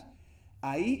palabras,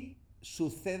 ahí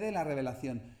sucede la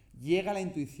revelación, llega la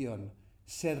intuición,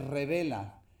 se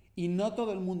revela. Y no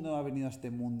todo el mundo ha venido a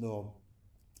este mundo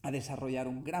a desarrollar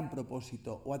un gran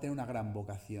propósito o a tener una gran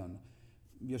vocación.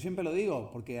 Yo siempre lo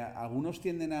digo, porque algunos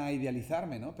tienden a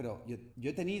idealizarme, ¿no? Pero yo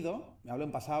he tenido, hablo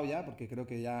en pasado ya, porque creo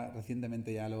que ya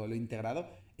recientemente ya lo he integrado,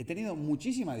 he tenido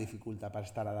muchísima dificultad para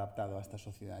estar adaptado a esta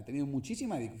sociedad. He tenido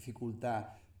muchísima dificultad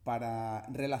para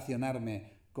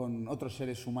relacionarme con otros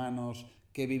seres humanos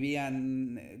que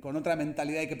vivían con otra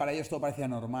mentalidad y que para ellos todo parecía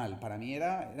normal. Para mí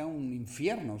era un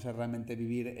infierno, o sea, realmente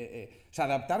vivir, o sea,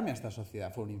 adaptarme a esta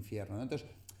sociedad fue un infierno, ¿no? Entonces,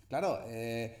 claro,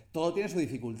 todo tiene su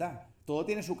dificultad, todo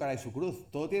tiene su cara y su cruz,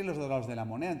 todo tiene los dos lados de la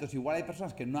moneda. Entonces, igual hay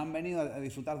personas que no han venido a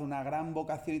disfrutar de una gran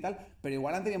vocación y tal, pero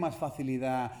igual han tenido más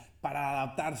facilidad para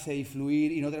adaptarse y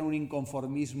fluir y no tener un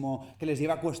inconformismo que les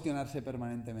lleva a cuestionarse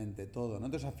permanentemente todo, ¿no?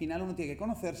 Entonces, al final uno tiene que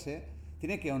conocerse,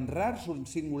 tiene que honrar su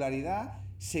singularidad,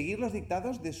 seguir los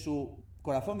dictados de su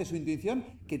corazón, de su intuición,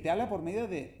 que te habla por medio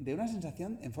de una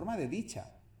sensación en forma de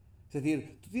dicha. Es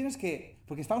decir, tú tienes que,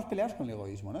 porque estamos peleados con el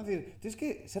egoísmo, ¿no? Es decir, tienes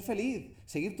que ser feliz,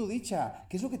 seguir tu dicha,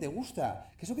 qué es lo que te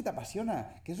gusta, qué es lo que te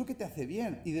apasiona, qué es lo que te hace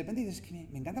bien. Y de repente dices, que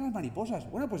me encantan las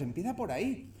mariposas. Bueno, pues empieza por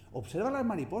ahí. Observa las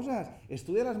mariposas,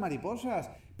 estudia las mariposas,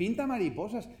 pinta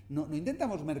mariposas. No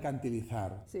intentamos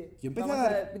mercantilizar. Sí, vamos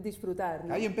a disfrutar,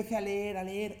 ¿no? Yo empecé a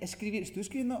leer, escribir. Estuve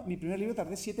escribiendo mi primer libro,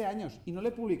 tardé 7 años y no lo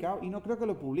he publicado y no creo que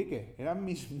lo publique. Era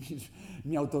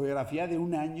mi autobiografía de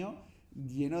un año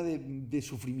lleno de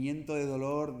sufrimiento, de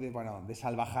dolor, de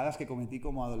salvajadas que cometí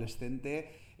como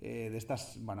adolescente, de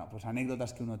estas, pues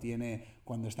anécdotas que uno tiene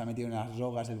cuando está metido en las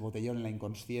drogas, el botellón, en la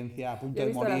inconsciencia, a punto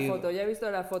de morir. Ya he visto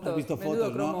la foto. ¿Has visto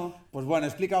fotos, no? Pues bueno, he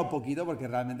explicado un poquito porque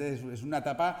realmente es una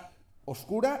etapa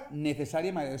oscura,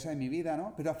 necesaria y maravillosa de mi vida,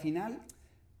 ¿no? Pero al final,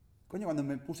 coño, cuando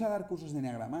me puse a dar cursos de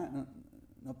eneagrama,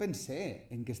 no pensé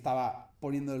en que estaba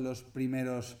poniendo los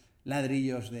primeros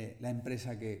ladrillos de la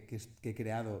empresa que he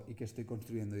creado y que estoy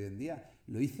construyendo hoy en día.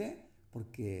 Lo hice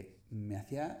porque me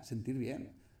hacía sentir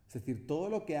bien. Es decir, todo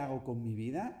lo que hago con mi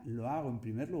vida lo hago en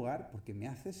primer lugar porque me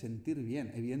hace sentir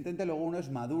bien. Evidentemente luego uno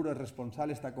es maduro, es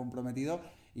responsable, está comprometido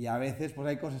y a veces pues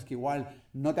hay cosas que igual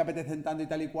no te apetecen tanto y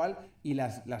tal y cual y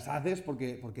las haces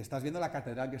porque estás viendo la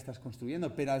catedral que estás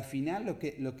construyendo. Pero al final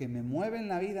lo que me mueve en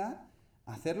la vida,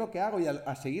 hacer lo que hago y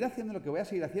a seguir haciendo lo que voy a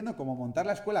seguir haciendo, como montar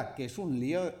la escuela, que es un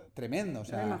lío tremendo. O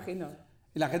sea, me imagino.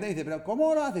 Y la gente dice, ¿pero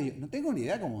cómo lo hace? Yo no tengo ni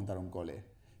idea de cómo montar un cole.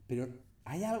 Pero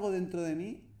hay algo dentro de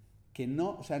mí que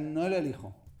no lo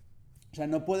elijo. O sea,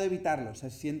 no puedo evitarlo. O sea,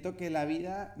 siento que la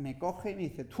vida me coge y me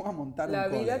dice, tú a montar un cole.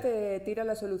 La vida te tira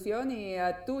la solución y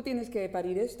tú tienes que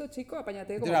parir esto, chico,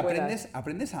 apáñate como puedas.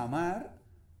 Aprendes a amar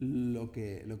lo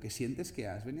que sientes que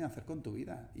has venido a hacer con tu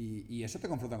vida. Y eso te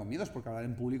confronta con miedos, porque hablar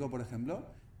en público, por ejemplo,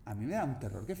 a mí me da un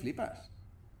terror que flipas.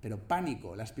 Pero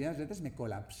pánico. Las primeras veces me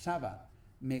colapsaba.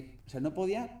 O sea, no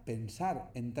podía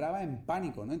pensar, entraba en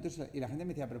pánico, ¿no? Entonces, y la gente me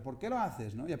decía, ¿pero por qué lo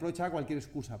haces, no? Y aprovechaba cualquier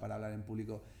excusa para hablar en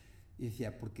público. Y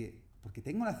decía, porque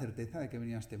tengo la certeza de que he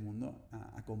venido a este mundo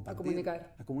a compartir.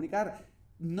 A comunicar.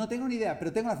 No tengo ni idea,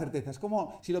 pero tengo la certeza. Es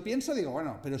como, si lo pienso, digo,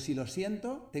 bueno, pero si lo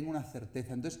siento, tengo una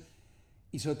certeza. Entonces,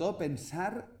 y sobre todo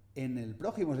pensar en el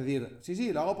prójimo. Es decir,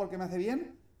 sí, lo hago porque me hace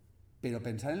bien, pero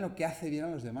pensar en lo que hace bien a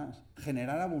los demás.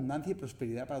 Generar abundancia y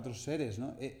prosperidad para otros seres,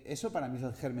 ¿no? Eso para mí es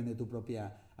el germen de tu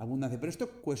propia abundancia. Pero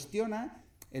esto cuestiona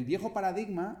el viejo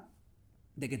paradigma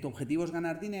de que tu objetivo es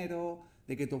ganar dinero,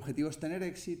 de que tu objetivo es tener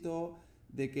éxito,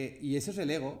 y eso es el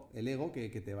ego que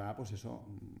te va, pues eso,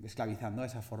 esclavizando a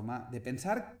esa forma de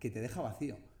pensar que te deja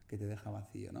vacío,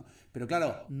 ¿no? Pero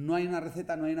claro, no hay una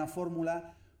receta, no hay una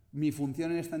fórmula. Mi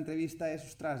función en esta entrevista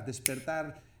es,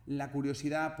 despertar la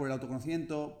curiosidad por el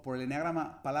autoconocimiento, por el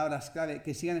eneagrama, palabras clave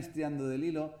que sigan estirando del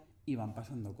hilo y van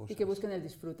pasando cosas. Y que busquen el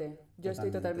disfrute. Yo estoy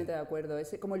totalmente de acuerdo.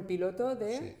 Es como el piloto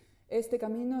de este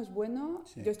camino es bueno,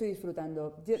 yo estoy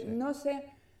disfrutando. No sé,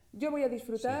 yo voy a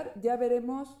disfrutar, ya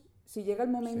veremos si llega el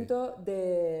momento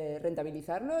de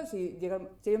rentabilizarlo, si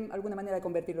hay alguna manera de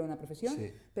convertirlo en una profesión,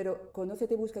 pero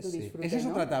conócete, busca tu disfrute. Esa es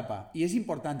otra etapa y es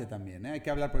importante también, ¿eh? Hay que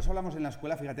hablar, por eso hablamos en la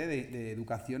escuela, fíjate, de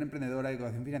educación emprendedora, de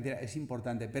educación financiera, es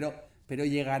importante, pero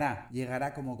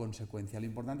llegará como consecuencia. Lo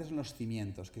importante son los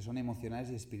cimientos, que son emocionales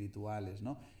y espirituales,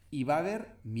 ¿no? Y va a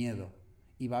haber miedo,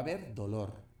 y va a haber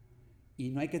dolor, y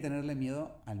no hay que tenerle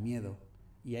miedo al miedo,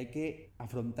 y hay que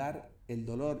afrontar el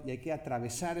dolor, y hay que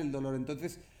atravesar el dolor.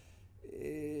 Entonces,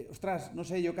 no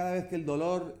sé, yo cada vez que el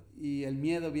dolor y el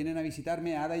miedo vienen a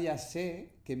visitarme, ahora ya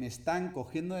sé que me están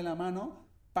cogiendo de la mano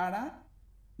para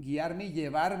guiarme y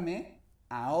llevarme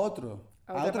a otro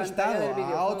estado,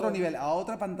 a otro nivel, a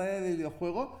otra pantalla del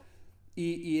videojuego.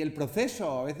 Y el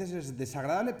proceso a veces es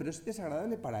desagradable, pero es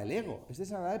desagradable para el ego, es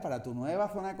desagradable para tu nueva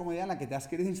zona de comodidad en la que te has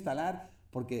querido instalar,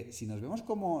 porque si nos vemos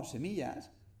como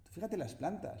semillas, fíjate las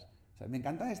plantas. O sea, me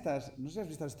encantan no sé si has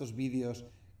visto estos vídeos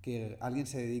que alguien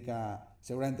se dedica,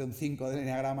 seguramente un 5 del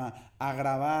eneagrama, a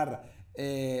grabar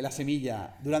la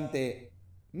semilla durante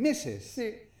meses.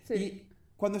 Sí. Y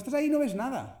cuando estás ahí no ves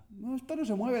nada. No, esto no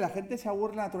se mueve, la gente se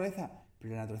aburre de la naturaleza.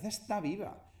 Pero la naturaleza está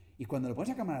viva. Y cuando lo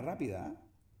pones a cámara rápida,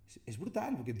 es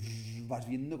brutal, porque vas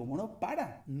viendo cómo no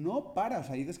para. O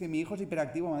sea, dices que mi hijo es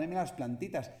hiperactivo, madre mía, las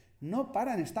plantitas. No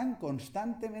paran, están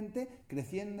constantemente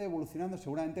creciendo, evolucionando,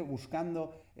 seguramente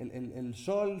buscando el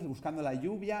sol, buscando la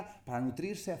lluvia para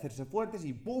nutrirse, hacerse fuertes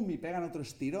y ¡pum! Y pegan otro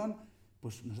estirón.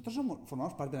 Pues nosotros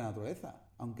formamos parte de la naturaleza,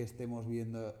 aunque estemos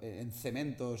viviendo en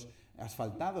cementos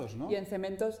asfaltados, ¿no? Y en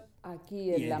cementos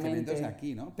aquí en la mente. Y en cementos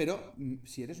aquí, ¿no? Pero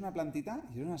si eres una plantita,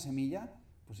 si eres una semilla,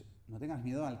 pues no tengas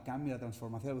miedo al cambio, a la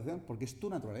transformación, a la evolución, porque es tu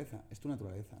naturaleza,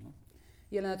 ¿no?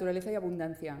 Y en la naturaleza hay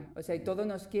abundancia, o sea, y todo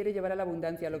nos quiere llevar a la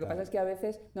abundancia. Lo que pasa es que a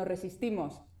veces nos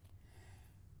resistimos.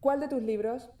 ¿Cuál de tus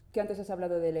libros, que antes has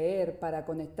hablado de leer para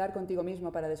conectar contigo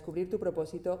mismo, para descubrir tu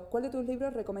propósito, cuál de tus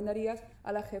libros recomendarías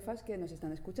a las jefas que nos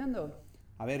están escuchando?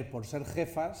 A ver, por ser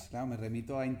jefas, claro, me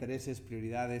remito a intereses,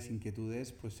 prioridades,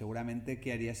 inquietudes, pues seguramente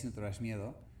 ¿qué harías si no tuvieras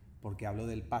miedo? Porque hablo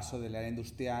del paso del área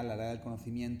industrial al área del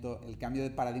conocimiento, el cambio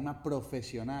de paradigma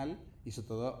profesional, y sobre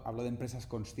todo hablo de empresas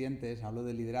conscientes, hablo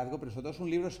de liderazgo, pero sobre todo es un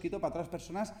libro escrito para todas las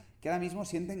personas que ahora mismo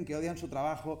sienten que odian su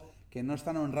trabajo, que no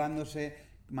están honrándose,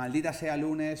 maldita sea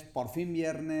lunes, por fin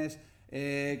viernes,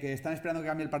 que están esperando que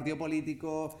cambie el partido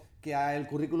político, que el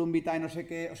currículum vitae no sé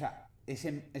qué, o sea,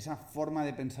 esa forma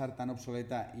de pensar tan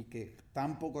obsoleta y que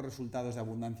tan pocos resultados de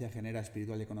abundancia genera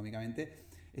espiritual y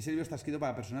económicamente. Ese libro está escrito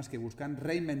para personas que buscan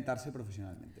reinventarse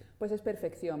profesionalmente. Pues es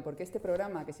perfección, porque este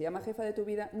programa que se llama Jefa de tu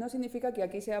Vida no significa que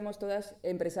aquí seamos todas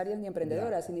empresarias ni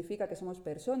emprendedoras, significa que somos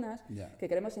personas que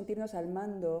queremos sentirnos al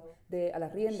mando, a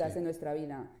las riendas de nuestra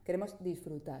vida, queremos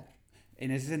disfrutar.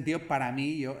 En ese sentido, para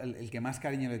mí, yo el que más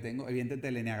cariño le tengo, evidentemente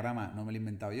el eneagrama no me lo he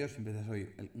inventado yo, siempre soy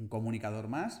un comunicador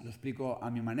más, lo explico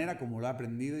a mi manera, como lo he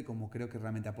aprendido y como creo que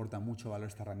realmente aporta mucho valor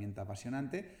esta herramienta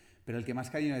apasionante, pero el que más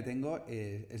cariño le tengo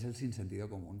es el sinsentido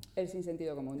común. El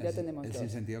sinsentido común, ya tenemos el dos. El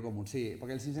sinsentido común, sí,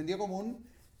 porque el sinsentido común,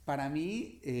 para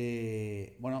mí,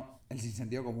 el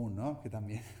sinsentido común, ¿no? Que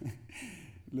también...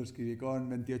 Lo escribí con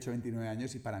 28, 29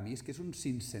 años y para mí es que es un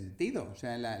sinsentido. O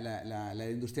sea, la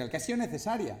industrial, que ha sido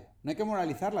necesaria, no hay que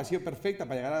moralizarla, ha sido perfecta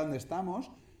para llegar a donde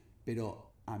estamos,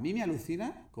 pero a mí me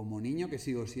alucina, como niño que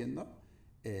sigo siendo,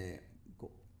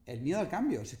 el miedo al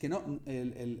cambio. Es que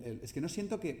no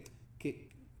siento que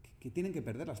tienen que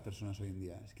perder las personas hoy en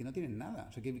día. Es que no tienen nada.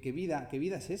 O sea, ¿qué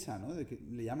vida es esa, ¿no? De que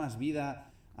le llamas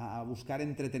vida a buscar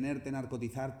entretenerte,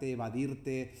 narcotizarte,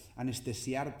 evadirte,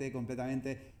 anestesiarte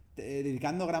completamente,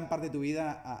 dedicando gran parte de tu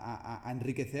vida a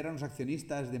enriquecer a los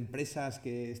accionistas de empresas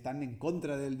que están en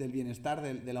contra del bienestar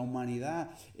de la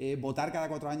humanidad, votar cada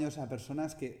 4 años a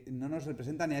personas que no nos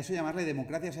representan y a eso llamarle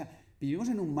democracia. O sea, vivimos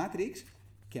en un Matrix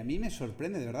que a mí me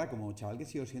sorprende, de verdad, como chaval que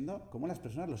sigo siendo, cómo las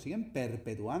personas lo siguen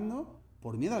perpetuando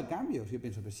por miedo al cambio. Yo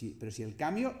pienso, pero si el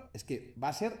cambio es que va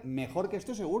a ser mejor que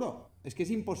esto seguro. Es que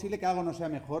es imposible que algo no sea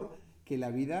mejor que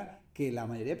la vida que la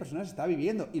mayoría de personas está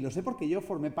viviendo. Y lo sé porque yo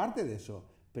formé parte de eso.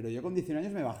 Pero yo con 19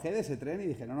 años me bajé de ese tren y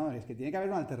dije, no, es que tiene que haber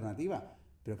una alternativa.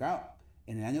 Pero claro,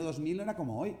 en el año 2000 no era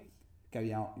como hoy, que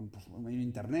había pues, un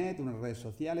internet, unas redes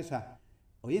sociales. O sea,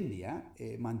 hoy en día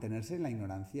mantenerse en la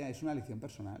ignorancia es una elección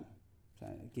personal. O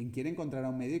sea, quien quiere encontrar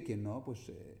un medio y quien no,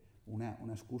 pues una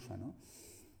excusa, ¿no?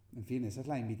 En fin, esa es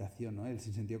la invitación, ¿no? El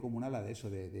sinsentido común habla de eso,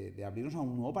 de abrirnos a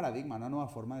un nuevo paradigma, a una nueva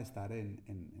forma de estar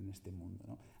en este mundo,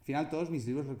 ¿no? Al final, todos mis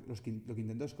libros lo que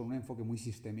intento es con un enfoque muy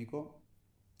sistémico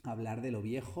hablar de lo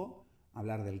viejo,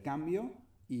 hablar del cambio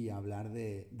y hablar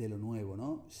de lo nuevo,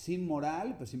 ¿no? Sin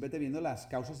moral, pues siempre viendo las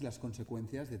causas y las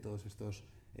consecuencias de todos estos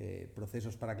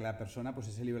procesos para que la persona, pues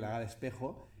ese libro le haga de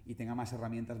espejo y tenga más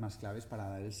herramientas, más claves para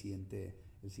dar el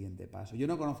siguiente paso. Yo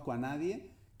no conozco a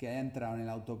nadie que haya entrado en el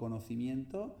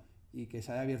autoconocimiento y que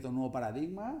se haya abierto un nuevo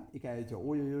paradigma y que haya dicho,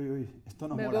 uy, esto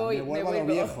no mola, me vuelvo a lo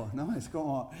viejo, ¿no? Es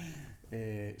como...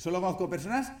 solo conozco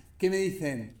personas que me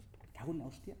dicen, cago en la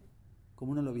hostia,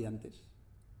 ¿cómo no lo vi antes?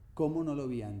 ¿Cómo no lo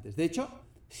vi antes? De hecho,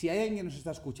 si hay alguien que nos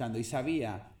está escuchando y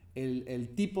sabía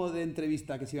el tipo de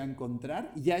entrevista que se iba a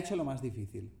encontrar, ya ha hecho lo más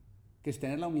difícil, que es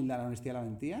tener la humildad, la honestidad y la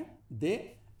valentía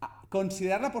de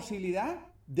considerar la posibilidad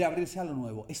de abrirse a lo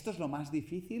nuevo. Esto es lo más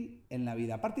difícil en la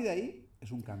vida. A partir de ahí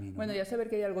es un camino. Bueno, ¿no? Ya saber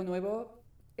que hay algo nuevo,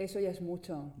 eso ya es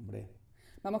mucho. Hombre.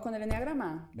 ¿Vamos con el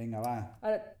eneagrama? Venga, va.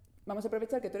 Ahora, vamos a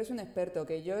aprovechar que tú eres un experto,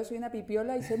 que yo soy una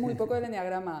pipiola y sé muy poco del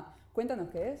eneagrama. Cuéntanos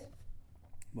qué es.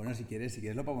 Bueno, si quieres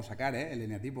lo podemos sacar, ¿eh? El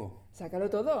eneatipo. Sácalo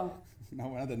todo. No,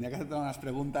 bueno, tendría que hacerte unas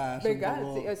preguntas. Venga, un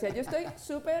poco... sí, o sea, yo estoy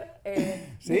súper...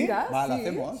 ¿Sí? Venga, Va, lo sí,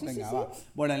 hacemos. sí, Venga, sí, va. sí.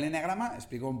 Bueno, el eneagrama,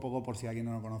 explico un poco por si alguien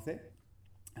no lo conoce.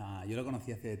 Yo lo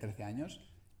conocí hace 13 años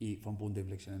y fue un punto de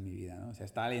inflexión en mi vida, ¿no? O sea,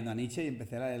 estaba leyendo a Nietzsche y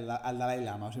empecé a leer al Dalai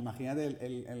Lama. O sea, imagínate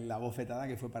la bofetada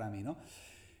que fue para mí, ¿no?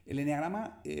 El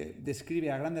eneagrama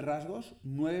describe a grandes rasgos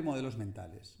 9 modelos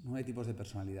mentales, 9 tipos de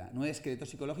personalidad, 9 esqueletos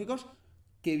psicológicos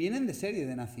que vienen de serie,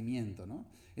 de nacimiento, ¿no?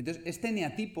 Entonces, este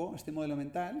eneatipo, este modelo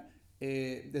mental,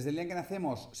 desde el día en que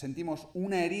nacemos sentimos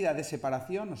una herida de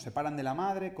separación, nos separan de la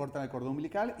madre, cortan el cordón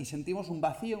umbilical y sentimos un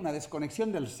vacío, una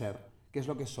desconexión del ser, que es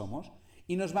lo que somos,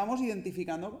 y nos vamos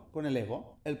identificando con el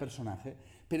ego, el personaje.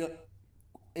 Pero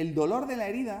el dolor de la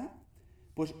herida,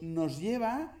 pues nos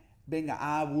lleva,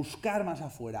 venga, a buscar más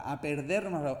afuera, a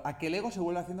perdernos, a que el ego se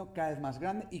vuelva haciendo cada vez más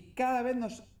grande y cada vez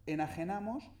nos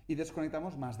enajenamos y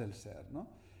desconectamos más del ser, ¿no?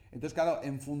 Entonces, claro,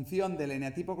 en función del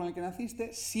eneatipo con el que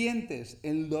naciste, sientes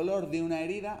el dolor de una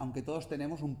herida, aunque todos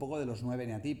tenemos un poco de los 9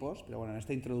 eneatipos, pero bueno, en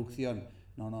esta introducción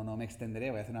no me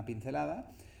extenderé, voy a hacer una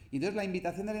pincelada. Y entonces la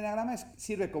invitación del eneagrama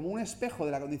sirve como un espejo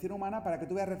de la condición humana para que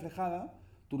tú veas reflejada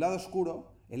tu lado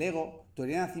oscuro, el ego, tu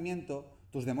herida de nacimiento,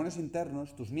 tus demonios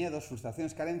internos, tus miedos,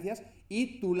 frustraciones, carencias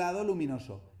y tu lado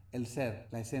luminoso, el ser,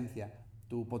 la esencia,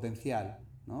 tu potencial,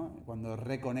 ¿no? Cuando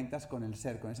reconectas con el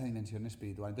ser, con esa dimensión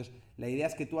espiritual. Entonces, la idea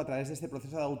es que tú a través de este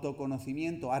proceso de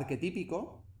autoconocimiento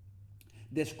arquetípico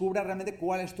descubras realmente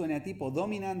cuál es tu eneatipo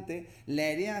dominante, la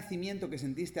herida de nacimiento que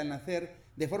sentiste al nacer,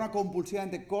 de forma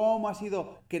compulsivamente cómo has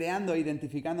ido creando e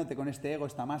identificándote con este ego,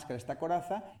 esta máscara, esta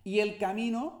coraza, y el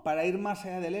camino para ir más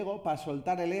allá del ego, para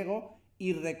soltar el ego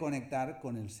y reconectar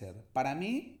con el ser. Para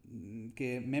mí,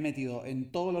 que me he metido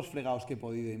en todos los fregados que he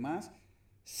podido y más,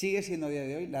 sigue siendo a día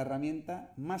de hoy la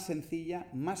herramienta más sencilla,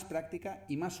 más práctica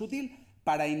y más útil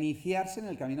para iniciarse en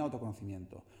el camino de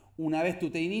autoconocimiento. Una vez tú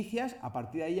te inicias, a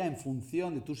partir de ahí ya en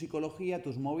función de tu psicología,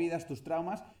 tus movidas, tus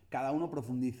traumas, cada uno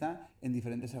profundiza en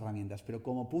diferentes herramientas. Pero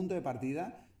como punto de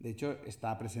partida, de hecho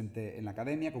está presente en la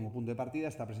academia como punto de partida,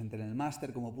 está presente en el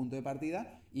máster como punto de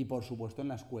partida y por supuesto en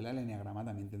la escuela el eneagrama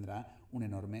también tendrá un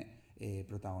enorme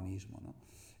protagonismo, ¿no?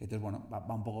 Entonces, bueno,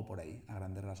 va un poco por ahí, a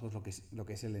grandes rasgos, lo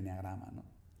que es el eneagrama, ¿no?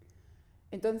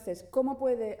 Entonces, ¿cómo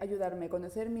puede ayudarme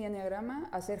conocer mi eneagrama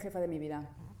a ser jefa de mi vida?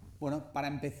 Bueno, para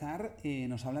empezar,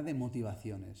 nos habla de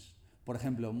motivaciones. Por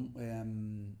ejemplo,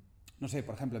 no sé,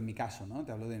 por ejemplo, en mi caso, ¿no?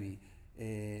 Te hablo de mí.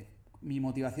 Mi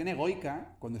motivación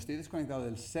egoica, cuando estoy desconectado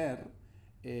del ser,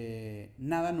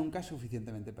 nada nunca es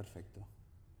suficientemente perfecto.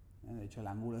 De hecho, el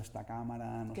ángulo de esta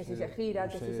cámara, no que sé, si se gira,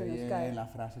 no que sé si se nos bien, cae. la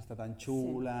frase está tan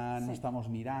chula, Sí, no sí. estamos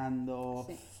mirando,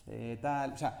 Sí.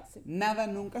 tal. O sea, Sí. nada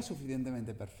nunca es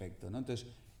suficientemente perfecto, ¿no?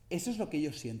 Entonces, Eso es lo que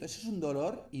yo siento. Eso es un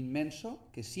dolor inmenso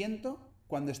que siento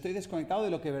cuando estoy desconectado de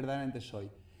lo que verdaderamente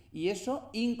soy. Y eso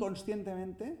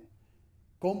inconscientemente,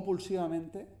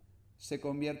 compulsivamente, se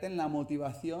convierte en la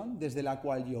motivación desde la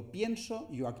cual yo pienso,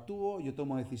 yo actúo, yo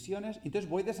tomo decisiones. Entonces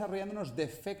voy desarrollando unos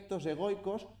defectos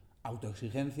egoicos,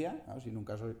 autoexigencia, claro, si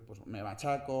nunca soy, pues me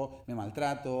machaco, me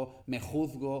maltrato, me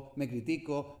juzgo, me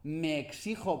critico, me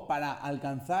exijo para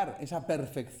alcanzar esa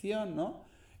perfección, ¿no?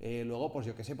 Luego, pues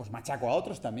yo qué sé, pues machaco a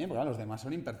otros también, porque claro, los demás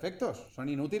son imperfectos, son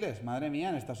inútiles, madre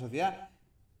mía, en esta sociedad.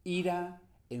 Ira,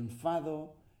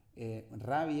 enfado,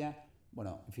 rabia,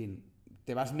 bueno, en fin,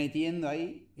 te vas metiendo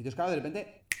ahí y entonces, claro, de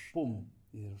repente, ¡pum!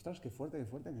 Y dices, ostras, qué fuerte,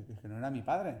 que no era mi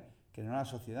padre, que no era la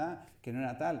sociedad, que no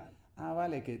era tal. Ah,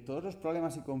 vale, que todos los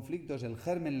problemas y conflictos, el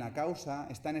germen, la causa,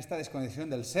 está en esta desconexión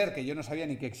del ser, que yo no sabía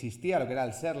ni que existía, lo que era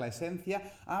el ser, la esencia.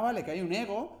 Ah, vale, que hay un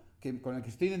ego con el que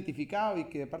estoy identificado y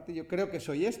que aparte yo creo que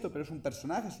soy esto, pero es un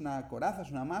personaje, es una coraza, es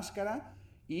una máscara.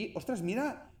 Y, ostras,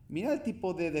 mira el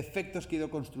tipo de defectos que he ido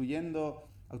construyendo,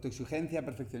 autoexigencia,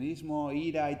 perfeccionismo,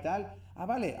 ira y tal. Ah,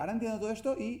 vale, ahora entiendo todo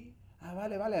esto y,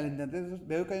 vale, al entender eso,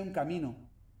 veo que hay un camino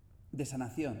de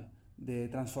sanación, de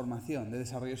transformación, de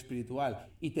desarrollo espiritual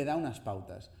y te da unas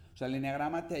pautas. O sea, el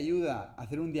eneagrama te ayuda a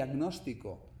hacer un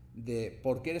diagnóstico de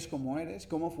por qué eres como eres,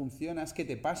 cómo funcionas, qué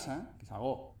te pasa, que es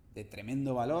algo de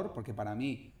tremendo valor, porque para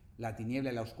mí la tiniebla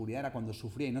y la oscuridad era cuando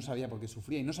sufría y no sabía por qué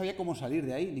sufría y no sabía cómo salir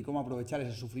de ahí ni cómo aprovechar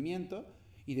ese sufrimiento,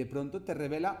 y de pronto te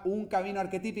revela un camino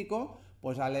arquetípico.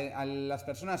 Pues a las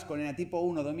personas con eneatipo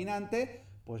 1 dominante,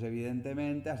 pues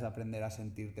evidentemente has de aprender a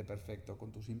sentirte perfecto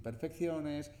con tus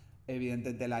imperfecciones.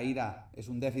 Evidentemente la ira es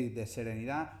un déficit de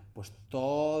serenidad, pues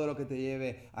todo lo que te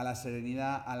lleve a la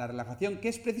serenidad, a la relajación, que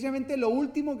es precisamente lo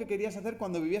último que querías hacer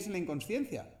cuando vivías en la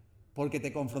inconsciencia, porque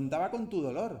te confrontaba con tu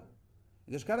dolor.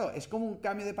 Entonces, claro, es como un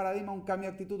cambio de paradigma, un cambio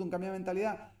de actitud, un cambio de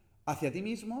mentalidad hacia ti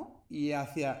mismo y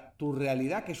hacia tu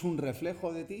realidad, que es un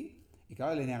reflejo de ti. Y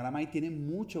claro, el eneagrama ahí tiene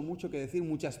mucho que decir,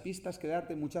 muchas pistas que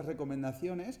darte, muchas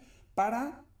recomendaciones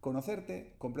para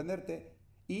conocerte, comprenderte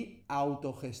y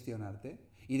autogestionarte.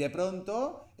 Y de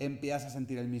pronto empiezas a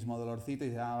sentir el mismo dolorcito y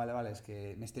dices, vale, es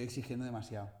que me estoy exigiendo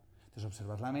demasiado. Entonces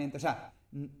observas la mente. O sea,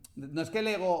 no es que el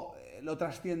ego lo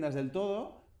trasciendas del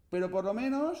todo, pero por lo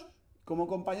menos como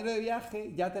compañero de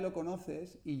viaje ya te lo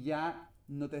conoces y ya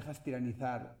no te dejas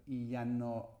tiranizar y ya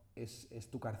no es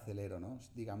tu carcelero, ¿no?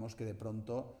 Digamos que de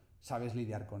pronto sabes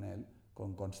lidiar con él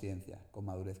con conciencia, con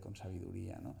madurez, con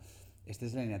sabiduría, ¿no? Este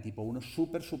es el eneatipo 1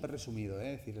 súper resumido,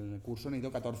 ¿eh? Es decir, en el curso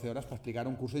necesito 14 horas para explicar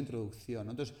un curso de introducción,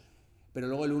 ¿no? Entonces, pero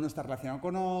luego el uno está relacionado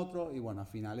con otro y bueno, al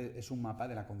final es un mapa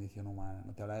de la condición humana,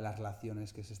 ¿no? Te habla de las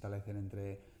relaciones que se establecen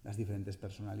entre las diferentes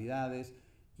personalidades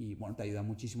y bueno, te ayuda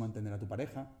muchísimo a entender a tu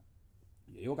pareja.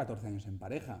 Yo llevo 14 años en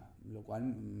pareja, lo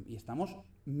cual, y estamos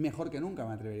mejor que nunca,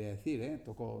 me atrevería a decir, ¿eh?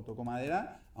 Toco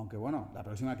madera, aunque bueno, la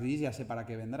próxima crisis ya sé para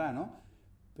qué vendrá, ¿no?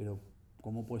 Pero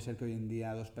 ¿cómo puede ser que hoy en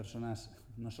día dos personas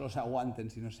no solo se aguanten,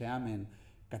 sino se amen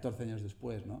 14 años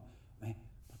después, ¿no?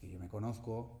 Porque yo me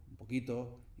conozco un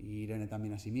poquito, y Irene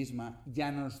también a sí misma,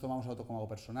 ya no nos tomamos auto como algo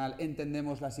personal,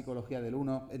 entendemos la psicología del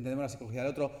uno, entendemos la psicología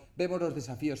del otro, vemos los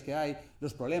desafíos que hay,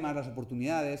 los problemas, las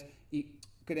oportunidades, y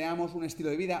creamos un estilo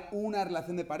de vida, una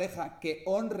relación de pareja que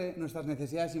honre nuestras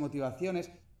necesidades y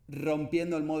motivaciones,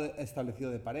 rompiendo el modo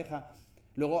establecido de pareja.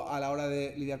 Luego, a la hora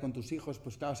de lidiar con tus hijos,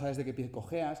 pues claro, sabes de qué pie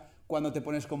cojeas. Cuando te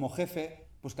pones como jefe,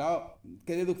 pues claro,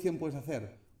 ¿qué deducción puedes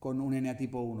hacer con un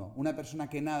eneatipo 1? Una persona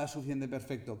que nada es suficiente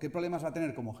perfecto, ¿qué problemas va a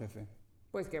tener como jefe?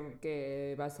 Pues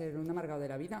que va a ser un amargado de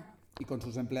la vida. ¿Y con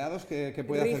sus empleados qué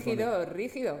puede hacer con él?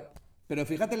 Rígido. Pero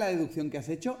fíjate la deducción que has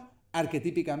hecho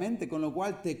arquetípicamente, con lo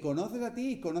cual te conoces a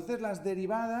ti, conoces las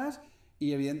derivadas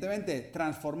y evidentemente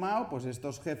transformado, pues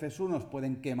estos jefes unos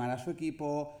pueden quemar a su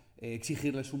equipo,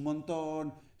 exigirles un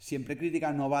montón, siempre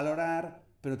criticar, no valorar,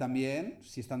 pero también,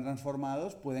 si están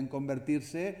transformados, pueden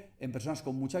convertirse en personas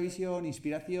con mucha visión,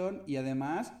 inspiración y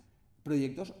además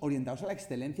proyectos orientados a la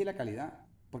excelencia y la calidad.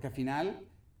 Porque al final,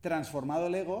 transformado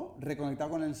el ego, reconectado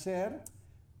con el ser,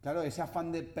 claro, ese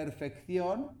afán de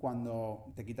perfección,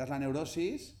 cuando te quitas la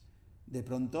neurosis, de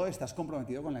pronto estás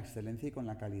comprometido con la excelencia y con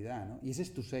la calidad, ¿no? Y ese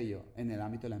es tu sello en el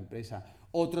ámbito de la empresa.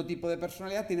 Otro tipo de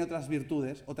personalidad tiene otras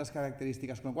virtudes, otras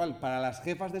características, con lo cual, para las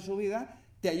jefas de su vida,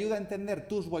 te ayuda a entender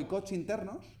tus boicots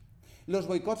internos, los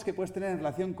boicots que puedes tener en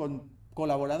relación con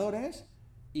colaboradores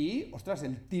y, ostras,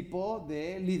 el tipo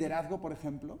de liderazgo, por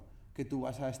ejemplo, que tú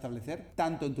vas a establecer,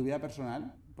 tanto en tu vida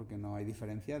personal, porque no hay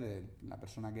diferencia de la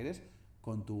persona que eres,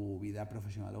 con tu vida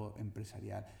profesional o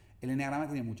empresarial. El eneagrama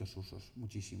tiene muchos usos,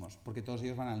 muchísimos, porque todos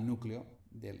ellos van al núcleo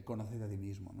del conocerte a ti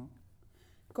mismo, ¿no?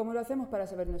 ¿Cómo lo hacemos para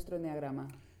saber nuestro eneagrama?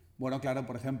 Bueno, claro,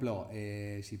 por ejemplo,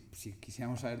 si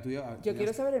quisiéramos saber tuyo... Yo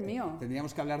quiero saber el mío.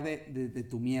 Tendríamos que hablar de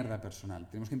tu mierda personal.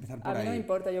 Tenemos que empezar por ahí. A mí no me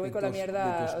importa, yo voy con la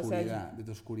mierda... De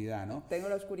tu oscuridad, ¿no? Tengo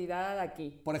la oscuridad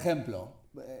aquí. Por ejemplo,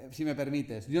 si me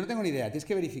permites, yo no tengo ni idea, tienes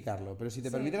que verificarlo, pero si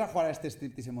te permites jugar a este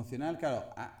striptease emocional, claro,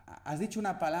 has dicho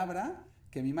una palabra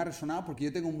que a mí me ha resonado porque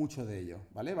yo tengo mucho de ello,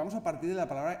 ¿vale? Vamos a partir de la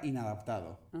palabra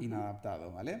inadaptado,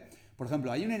 inadaptado, ¿vale? Por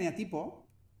ejemplo, hay un eneatipo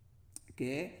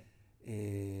que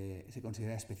se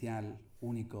considera especial,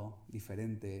 único,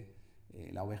 diferente,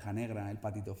 la oveja negra, el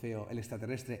patito feo, el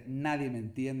extraterrestre, nadie me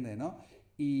entiende, ¿no?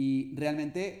 Y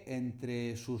realmente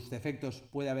entre sus defectos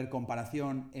puede haber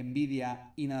comparación,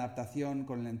 envidia, inadaptación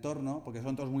con el entorno, porque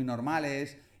son todos muy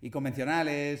normales y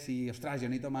convencionales y, ostras, yo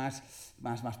necesito más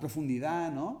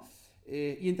profundidad, ¿no?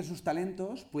 Y entre sus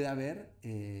talentos puede haber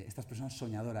estas personas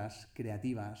soñadoras,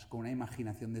 creativas, con una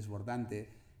imaginación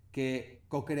desbordante, que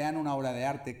co-crean una obra de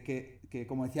arte que,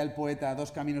 como decía el poeta,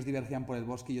 dos caminos divergían por el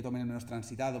bosque y yo tomé el menos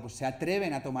transitado, pues se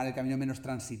atreven a tomar el camino menos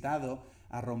transitado,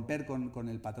 a romper con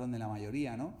el patrón de la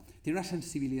mayoría, ¿no? Tiene una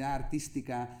sensibilidad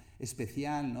artística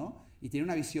especial, ¿no? Y tiene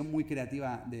una visión muy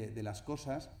creativa de las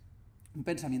cosas, un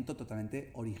pensamiento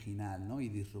totalmente original, ¿no? Y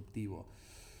disruptivo.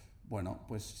 Bueno,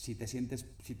 pues si te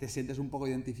sientes un poco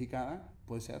identificada,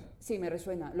 puede ser. Sí, me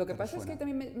resuena. Lo que pasa es que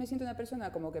también me siento una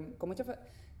persona como que con mucha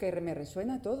que me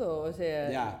resuena todo, o sea...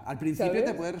 Ya, al principio, ¿sabes?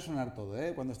 Te puede resonar todo,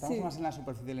 ¿eh? Cuando estamos más en la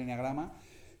superficie del enneagrama.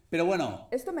 Pero bueno...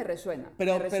 Esto me resuena.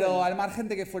 Pero al margen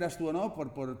de que fueras tú o no,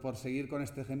 por seguir con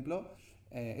este ejemplo,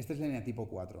 este es el eneatipo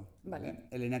 4. Vale.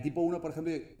 El eneatipo 1, por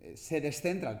ejemplo, se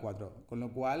descentra al 4, con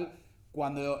lo cual...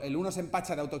 Cuando el 1 se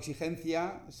empacha de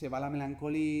autoexigencia, se va la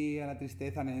melancolía, la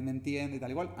tristeza, nadie me entiende y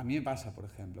tal igual. A mí me pasa, por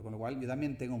ejemplo, con lo cual yo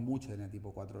también tengo mucho de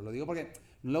eneatipo 4. Lo digo porque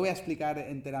no lo voy a explicar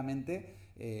enteramente,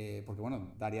 porque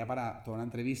bueno, daría para toda una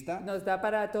entrevista. Nos da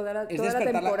para toda la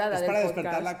temporada es para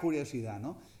despertar la curiosidad,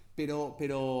 ¿no?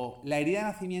 Pero la herida de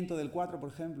nacimiento del 4, por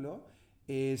ejemplo,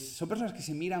 son personas que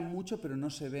se miran mucho pero no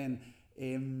se ven.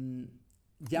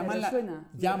 Llaman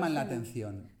la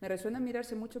atención. Me resuena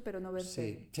mirarse mucho pero no verse.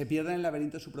 Sí, se pierden en el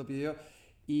laberinto de su propio yo.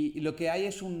 Y lo que hay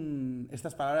es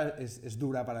estas palabras es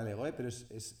dura para el ego, pero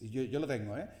yo lo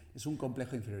tengo, es un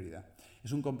complejo de inferioridad.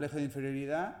 Es un complejo de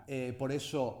inferioridad, por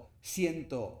eso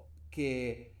siento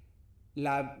que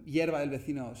la hierba del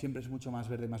vecino siempre es mucho más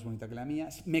verde y más bonita que la mía.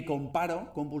 Me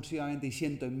comparo compulsivamente y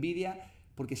siento envidia,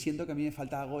 porque siento que a mí me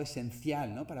falta algo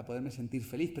esencial, ¿no? Para poderme sentir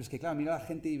feliz. Pero es que, claro, miro a la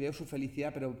gente y veo su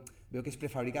felicidad, pero veo que es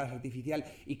prefabricada, es artificial.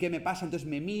 ¿Y qué me pasa? Entonces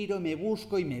me miro, me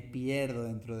busco y me pierdo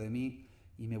dentro de mí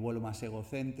y me vuelvo más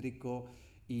egocéntrico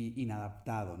e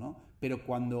inadaptado, ¿no? Pero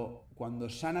cuando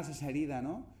sanas esa herida,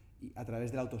 ¿no? Y a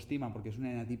través de la autoestima, porque es un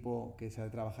eneatipo que se ha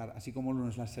de trabajar, así como uno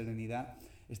es la serenidad,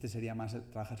 este sería más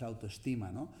trabajar la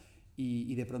autoestima, ¿no?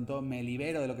 Y de pronto me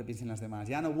libero de lo que piensen las demás,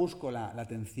 ya no busco la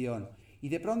atención. Y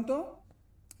de pronto...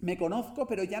 me conozco,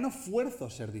 pero ya no fuerzo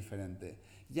ser diferente.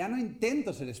 Ya no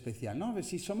intento ser especial, ¿no?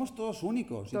 Si somos todos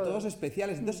únicos y todos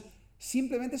especiales, entonces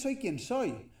simplemente soy quien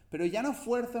soy. Pero ya no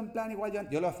fuerzo en plan igual.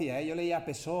 Yo lo hacía, yo leía a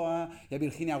Pessoa y a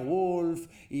Virginia Woolf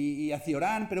y a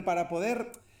Cioran, pero para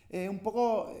poder un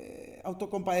poco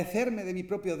autocompadecerme de mi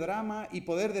propio drama y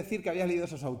poder decir que había leído a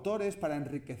esos autores para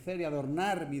enriquecer y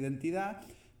adornar mi identidad.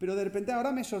 Pero de repente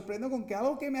ahora me sorprendo con que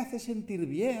algo que me hace sentir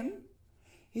bien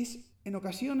es... En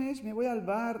ocasiones me voy al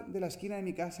bar de la esquina de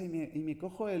mi casa y me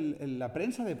cojo la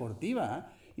prensa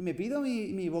deportiva y me pido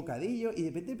mi bocadillo y de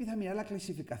repente empiezo a mirar la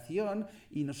clasificación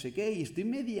y no sé qué, y estoy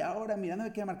media hora mirando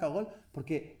de qué ha marcado gol,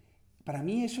 porque para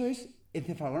mí eso es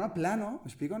encefalograma plano, ¿me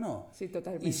explico o no? Sí,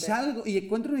 totalmente. Y salgo y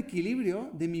encuentro un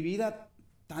equilibrio de mi vida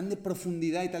tan de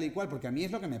profundidad y tal y cual, porque a mí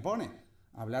es lo que me pone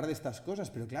hablar de estas cosas,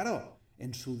 pero claro,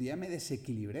 en su día me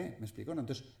desequilibré, ¿me explico? ¿No?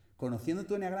 Entonces, conociendo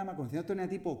tu eneagrama, conociendo tu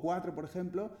eneatipo 4, por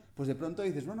ejemplo, pues de pronto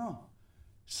dices, no,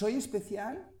 soy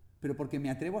especial, pero porque me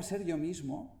atrevo a ser yo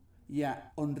mismo y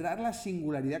a honrar la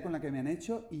singularidad con la que me han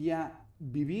hecho y a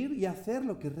vivir y hacer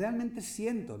lo que realmente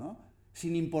siento, ¿no?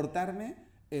 Sin importarme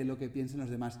lo que piensen los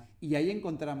demás. Y ahí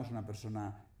encontramos una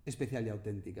persona especial y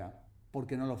auténtica,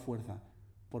 porque no lo fuerza,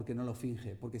 porque no lo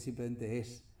finge, porque simplemente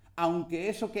es. Aunque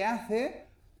eso que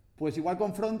hace... pues igual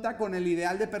confronta con el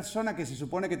ideal de persona que se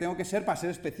supone que tengo que ser para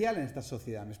ser especial en esta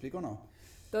sociedad. ¿Me explico o no?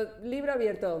 Libro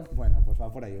abierto. Bueno, pues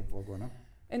va por ahí un poco, ¿no?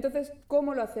 Entonces,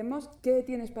 ¿cómo lo hacemos? ¿Qué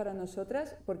tienes para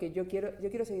nosotras? Porque yo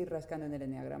quiero seguir rascando en el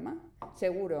eneagrama.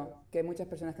 Seguro que muchas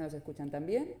personas que nos escuchan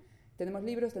también. Tenemos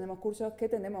libros, tenemos cursos. ¿Qué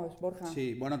tenemos, Borja?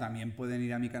 Sí, bueno, también pueden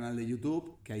ir a mi canal de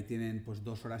YouTube, que ahí tienen pues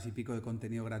 2 horas y pico de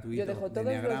contenido gratuito. Yo dejo todos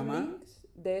los links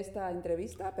de esta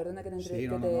entrevista. Perdona que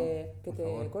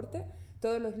te corte.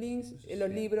 Todos los links,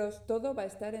 los libros, todo va a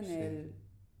estar en el...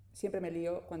 Siempre me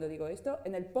lío cuando digo esto.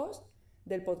 En el post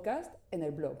del podcast en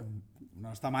el blog.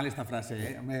 No está mal esta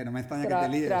frase, ¿eh? Hombre, no me extraña que te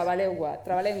líes.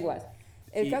 Trabalenguas.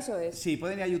 El caso es... Sí,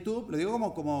 pueden ir a YouTube. Lo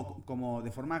digo como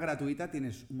de forma gratuita.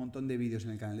 Tienes un montón de vídeos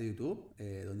en el canal de YouTube,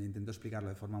 donde intento explicarlo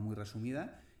de forma muy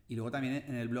resumida. Y luego también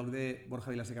en el blog de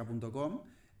borjavilaseca.com,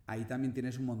 ahí también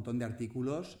tienes un montón de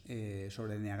artículos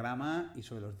sobre el enneagrama y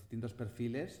sobre los distintos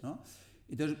perfiles, ¿no?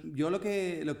 Entonces, yo lo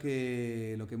que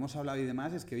hemos hablado y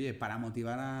demás es que, oye, para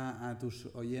motivar a tus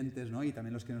oyentes, ¿no? Y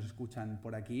también los que nos escuchan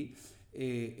por aquí,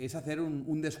 es hacer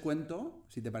un descuento,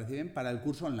 si te parece bien, para el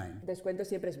curso online. Descuento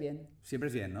siempre es bien. Siempre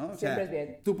es bien, ¿no? Siempre es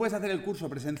bien. Tú puedes hacer el curso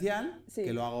presencial, sí,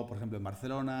 que lo hago, por ejemplo, en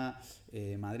Barcelona,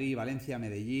 Madrid, Valencia,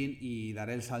 Medellín, y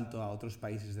daré el salto a otros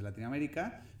países de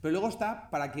Latinoamérica. Pero luego está,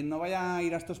 para quien no vaya a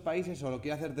ir a estos países o lo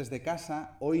quiera hacer desde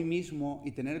casa, hoy mismo,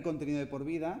 y tener el contenido de por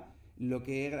vida, lo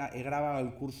que he grabado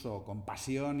el curso con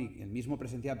pasión, y el mismo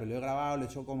presencial, pero lo he grabado, lo he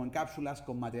hecho como en cápsulas,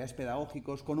 con materiales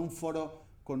pedagógicos, con un foro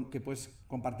que puedes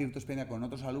compartir tu experiencia con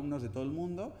otros alumnos de todo el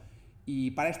mundo.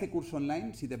 Y para este curso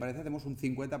online, si te parece, hacemos un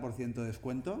 50% de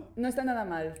descuento. No está nada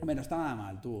mal. Hombre, no está nada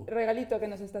mal, tú. Regalito que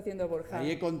nos está haciendo Borja.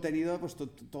 Ahí he contenido pues,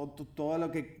 todo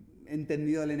lo que he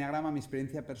entendido del enneagrama, mi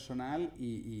experiencia personal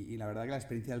y la verdad que la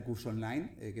experiencia del curso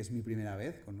online, que es mi primera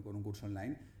vez con un curso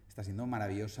online, está siendo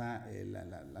maravillosa.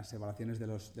 Las evaluaciones de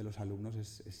los alumnos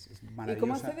es maravillosa. ¿Y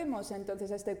cómo accedemos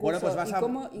entonces a este curso? Bueno,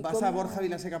 pues vas a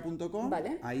borjavilaseca.com,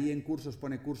 ¿vale? Ahí en cursos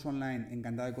pone curso online,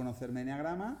 encantado de conocerme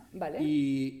enneagrama, ¿vale?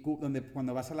 Y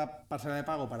cuando vas a la pasarela de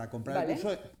pago para comprar ¿vale? el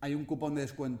curso hay un cupón de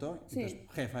descuento, sí. Entonces,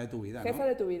 jefa de tu vida, jefa ¿no?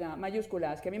 de tu vida,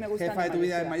 mayúsculas, que a mí me gustan. Jefa de tu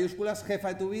vida en mayúsculas, jefa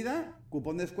de tu vida,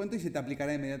 cupón de descuento, y se te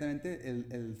aplicará inmediatamente el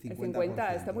 50%. El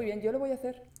 50, está muy bien, yo lo voy a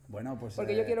hacer. Bueno, pues...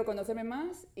 Porque yo quiero conocerme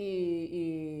más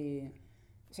y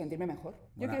sentirme mejor.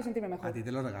 Yo quiero sentirme mejor. A ti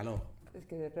te lo regaló. Es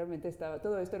que realmente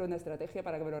todo esto era una estrategia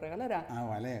para que me lo regalara. Ah,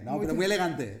 vale. No, pero muy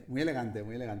elegante.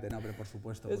 No, pero por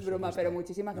supuesto. Es broma, pero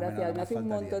muchísimas gracias. Me hace un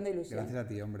montón de ilusión. Gracias a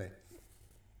ti, hombre.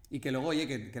 Y que luego,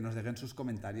 oye, que nos dejen sus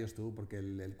comentarios tú, porque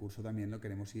el curso también lo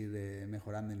queremos ir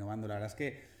mejorando, innovando. La verdad es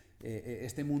que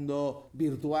este mundo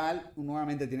virtual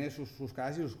nuevamente tiene sus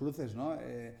caras y sus cruces, ¿no?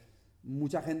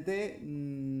 Mucha gente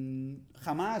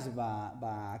jamás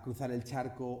va a cruzar el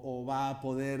charco o va a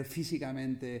poder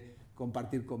físicamente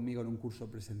compartir conmigo en un curso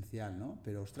presencial, ¿no?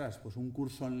 Pero, ostras, pues un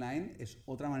curso online es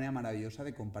otra manera maravillosa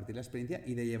de compartir la experiencia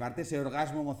y de llevarte ese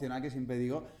orgasmo emocional que siempre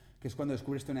digo, que es cuando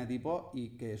descubres tu eneatipo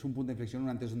y que es un punto de inflexión, un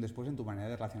antes y un después en tu manera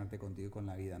de relacionarte contigo y con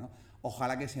la vida, ¿no?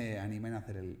 Ojalá que se animen a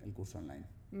hacer el curso online.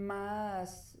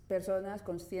 Más personas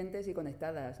conscientes y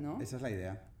conectadas, ¿no? Esa es la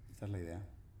idea.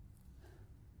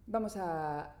 Vamos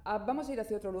a ir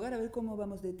hacia otro lugar a ver cómo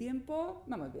vamos de tiempo.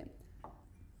 Vamos bien.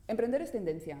 Emprender es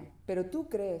tendencia, pero ¿tú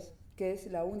crees que es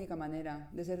la única manera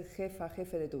de ser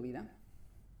jefe de tu vida?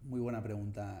 Muy buena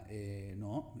pregunta.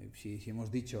 No, si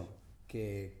hemos dicho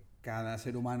que cada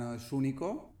ser humano es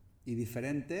único y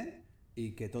diferente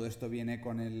y que todo esto viene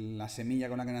con la semilla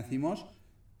con la que nacimos,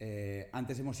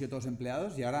 antes hemos sido todos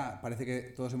empleados y ahora parece que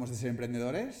todos hemos de ser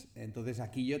emprendedores. Entonces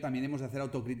aquí también hemos de hacer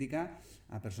autocrítica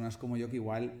a personas como yo que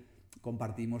igual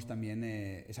compartimos también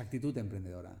esa actitud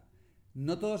emprendedora.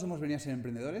 No todos hemos venido a ser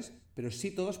emprendedores, pero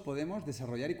sí todos podemos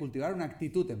desarrollar y cultivar una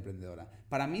actitud emprendedora.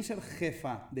 Para mí ser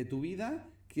jefa de tu vida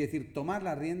quiere decir tomar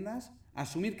las riendas,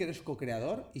 asumir que eres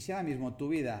co-creador, y si ahora mismo tu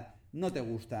vida no te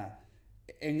gusta,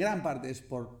 en gran parte es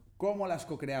por cómo la has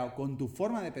co-creado, con tu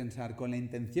forma de pensar, con la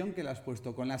intención que le has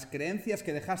puesto, con las creencias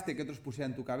que dejaste que otros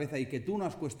pusieran en tu cabeza y que tú no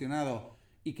has cuestionado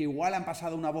y que igual han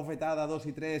pasado una bofetada, 2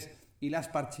 y 3 y la has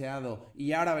parcheado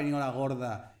y ahora ha venido la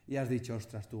gorda y has dicho,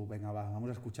 ostras tú, venga va, vamos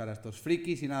a escuchar a estos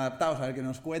frikis inadaptados a ver qué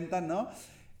nos cuentan, ¿no?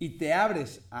 Y te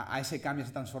abres a ese cambio, a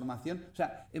esa transformación. O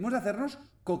sea, hemos de hacernos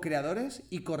co-creadores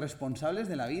y corresponsables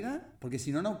de la vida, porque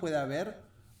si no, no puede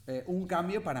haber un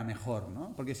cambio para mejor,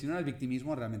 ¿no? Porque si no, el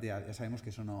victimismo realmente ya sabemos que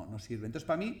eso no sirve. Entonces,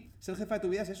 para mí, ser jefa de tu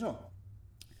vida es eso.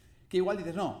 Que igual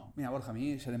dices, no, mira, Borja, a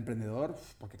mí ser emprendedor,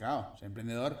 porque claro, ser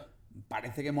emprendedor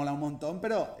parece que mola un montón,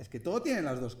 pero es que todo tiene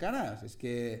las dos caras. Es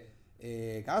que,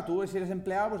 claro, tú si eres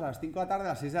empleado, pues a las 5 de la tarde, a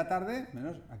las 6 de la tarde,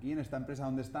 menos aquí en esta empresa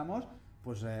donde estamos,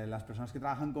 pues las personas que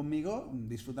trabajan conmigo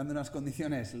disfrutan de unas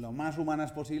condiciones lo más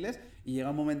humanas posibles y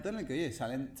llega un momento en el que, oye,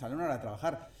 salen una hora de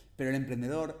trabajar. Pero el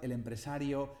emprendedor, el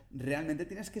empresario, realmente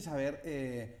tienes que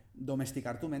saber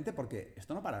domesticar tu mente porque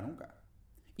esto no para nunca.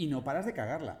 Y no paras de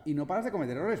cagarla. Y no paras de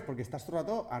cometer errores porque estás todo el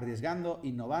rato arriesgando,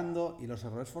 innovando y los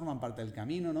errores forman parte del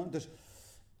camino, ¿no? Entonces,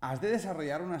 has de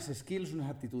desarrollar unas skills,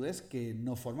 unas actitudes que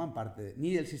no forman parte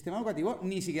ni del sistema educativo,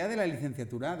 ni siquiera de la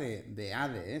licenciatura de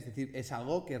ADE, ¿eh? Es decir, es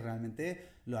algo que realmente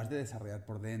lo has de desarrollar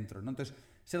por dentro, ¿no? Entonces,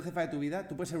 ser jefa de tu vida,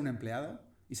 tú puedes ser un empleado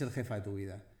y ser jefa de tu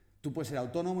vida. Tú puedes ser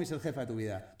autónomo y ser jefa de tu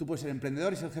vida. Tú puedes ser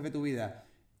emprendedor y ser jefe de tu vida.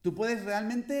 Tú puedes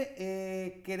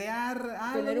realmente crear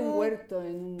algo...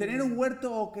 Tener un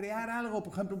huerto o crear algo,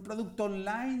 por ejemplo, un producto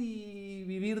online y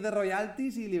vivir de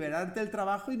royalties y liberarte del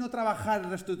trabajo y no trabajar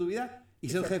el resto de tu vida y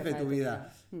ser jefe de tu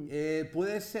vida.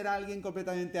 Puedes ser alguien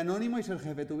completamente anónimo y ser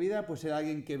jefe de tu vida, puedes ser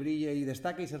alguien que brille y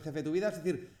destaque y ser jefe de tu vida. Es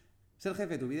decir, ser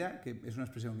jefe de tu vida, que es una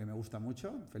expresión que me gusta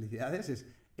mucho, felicidades,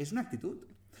 es una actitud.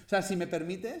 O sea, si me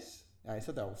permites, a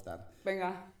eso te va a gustar.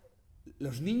 Venga.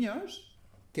 Los niños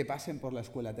que pasen por la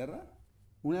escuela Terra,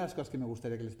 una de las cosas que me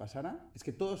gustaría que les pasara es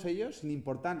que todos ellos, sin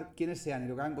importar quiénes sean y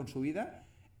lo que hagan con su vida,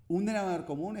 un denominador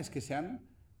común es que sean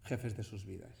jefes de sus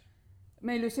vidas.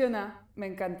 Me ilusiona, me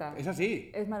encanta. Es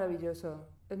así. Es maravilloso,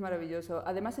 es maravilloso.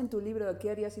 Además, en tu libro,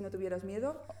 ¿qué harías si no tuvieras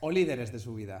miedo? O líderes de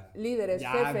su vida. Líderes,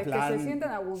 ya, jefes, plan... que se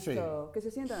sientan a gusto, sí. que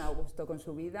se sientan a gusto con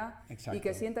su vida. Exacto. Y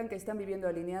que sientan que están viviendo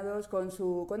alineados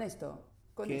con esto.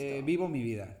 Que vivo mi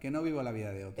vida, que no vivo la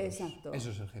vida de otros. Exacto. Eso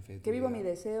es el jefe de tu Que vivo vida. mi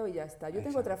deseo y ya está. Yo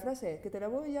tengo otra frase que te la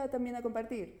voy a también a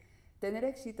compartir. Tener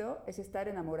éxito es estar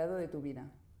enamorado de tu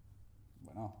vida.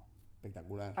 Bueno,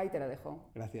 espectacular. Ahí te la dejo.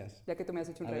 Gracias. Ya que tú me has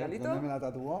hecho un a regalito. ¿Dónde me la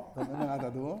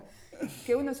tatuó?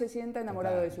 Que uno se sienta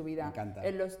enamorado Total, de su vida. me encanta,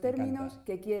 en los términos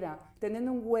que quiera.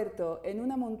 Teniendo un huerto en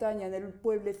una montaña, en el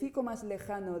pueblecito más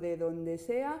lejano de donde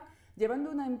sea,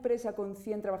 llevando una empresa con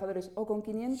 100 trabajadores o con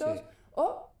 500... Sí.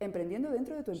 O emprendiendo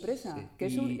dentro de tu empresa, sí. que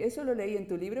eso lo leí en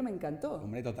tu libro, me encantó.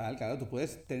 Hombre, total, claro, tú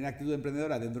puedes tener actitud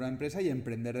emprendedora dentro de una empresa y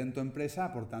emprender en tu empresa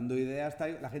aportando ideas,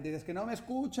 tal. La gente dice que no me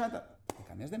escucha, tal. Te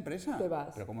cambias de empresa, te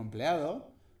vas. Pero como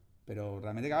empleado, pero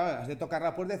realmente, claro, has de tocar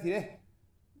la puerta y decir,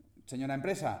 señora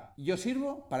empresa, yo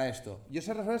sirvo para esto, yo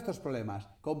sé resolver estos problemas,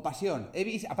 con pasión,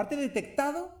 aparte he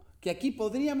detectado que aquí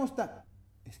podríamos...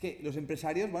 Es que los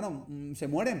empresarios, bueno, se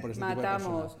mueren por este tipo de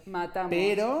cosas. Matamos.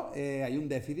 Pero hay un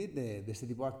déficit de este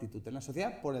tipo de actitud en la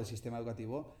sociedad por el sistema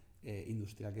educativo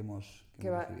industrial que hemos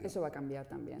recibido. Eso va a cambiar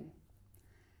también.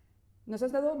 Nos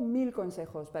has dado 1000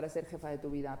 consejos para ser jefa de tu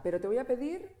vida, pero te voy a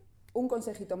pedir un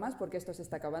consejito más porque esto se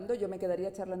está acabando. Yo me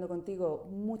quedaría charlando contigo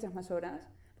muchas más horas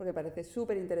porque me parece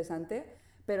súper interesante,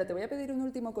 pero te voy a pedir un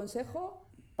último consejo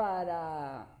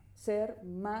para ser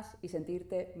más y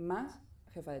sentirte más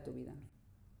jefa de tu vida.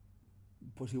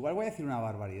 Pues igual voy a decir una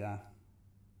barbaridad.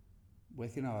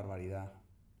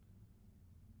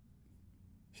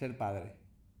 Ser padre.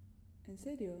 ¿En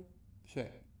serio? Sí,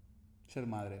 ser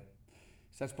madre.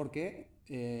 ¿Sabes por qué?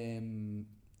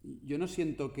 Yo no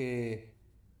siento que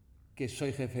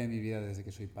soy jefe de mi vida desde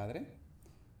que soy padre.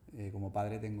 Como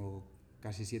padre tengo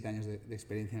casi 7 años de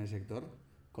experiencia en el sector,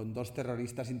 con 2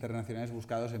 terroristas internacionales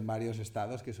buscados en varios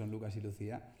estados, que son Lucas y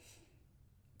Lucía,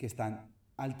 que están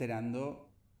alterando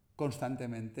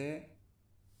constantemente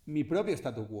mi propio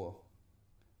statu quo,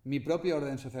 mi propio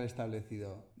orden social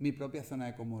establecido, mi propia zona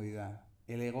de comodidad,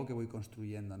 el ego que voy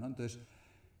construyendo, ¿no? Entonces,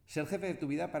 ser jefe de tu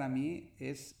vida para mí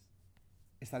es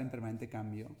estar en permanente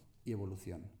cambio y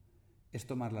evolución. Es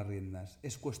tomar las riendas,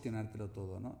 es cuestionártelo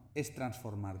todo, ¿no? Es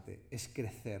transformarte, es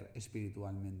crecer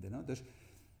espiritualmente, ¿no? Entonces,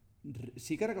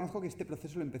 sí que reconozco que este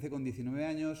proceso lo empecé con 19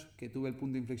 años, que tuve el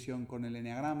punto de inflexión con el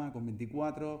eneagrama, con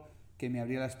 24, que me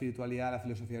abría la espiritualidad, la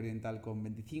filosofía oriental con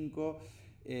 25,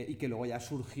 y que luego ya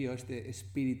surgió este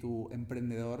espíritu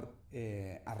emprendedor,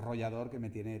 arrollador, que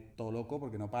me tiene todo loco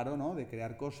porque no paro, ¿no?, de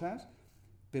crear cosas.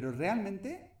 Pero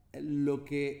realmente lo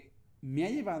que me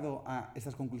ha llevado a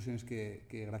estas conclusiones que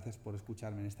gracias por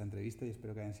escucharme en esta entrevista y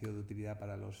espero que hayan sido de utilidad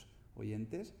para los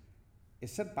oyentes, es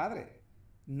ser padre.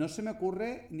 No se me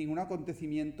ocurre ningún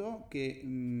acontecimiento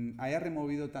que haya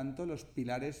removido tanto los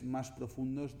pilares más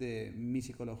profundos de mi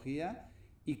psicología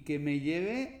y que me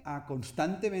lleve a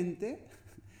constantemente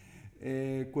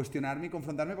cuestionarme y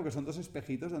confrontarme, porque son 2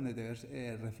 espejitos donde te ves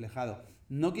reflejado.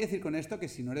 No quiere decir con esto que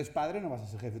si no eres padre no vas a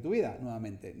ser jefe de tu vida,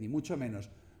 nuevamente, ni mucho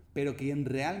menos. Pero quien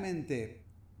realmente...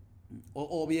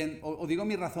 O digo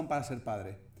mi razón para ser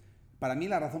padre. Para mí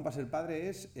la razón para ser padre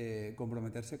es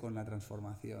comprometerse con la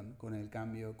transformación, con el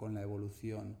cambio, con la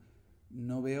evolución.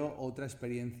 No veo otra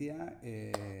experiencia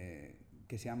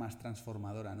que sea más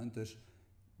transformadora, ¿no? Entonces,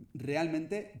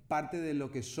 realmente parte de lo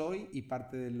que soy y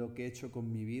parte de lo que he hecho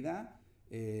con mi vida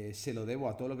se lo debo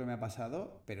a todo lo que me ha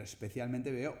pasado, pero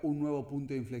especialmente veo un nuevo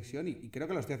punto de inflexión y creo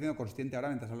que lo estoy haciendo consciente ahora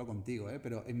mientras hablo contigo,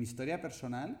 pero en mi historia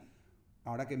personal,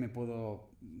 ahora que me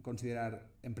puedo considerar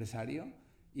empresario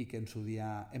y que en su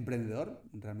día emprendedor,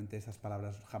 realmente esas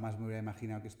palabras jamás me hubiera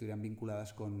imaginado que estuvieran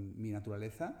vinculadas con mi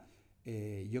naturaleza,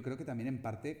 yo creo que también en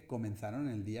parte comenzaron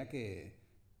el día que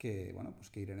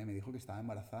Irene me dijo que estaba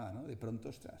embarazada, ¿no? De pronto,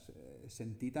 ostras,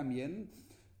 sentí también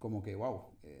como que, wow,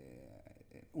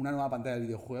 una nueva pantalla del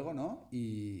videojuego, ¿no?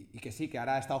 Y que sí, que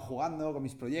ahora he estado jugando con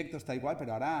mis proyectos, tal y cual,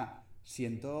 pero ahora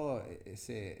siento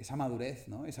esa madurez,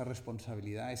 ¿no? Esa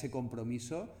responsabilidad, ese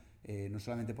compromiso, no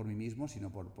solamente por mí mismo,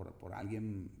 sino por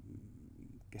alguien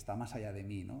que está más allá de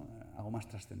mí, ¿no? Algo más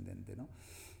trascendente, ¿no?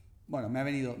 Bueno, me ha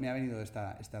venido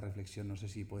esta reflexión, no sé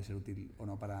si puede ser útil o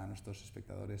no para nuestros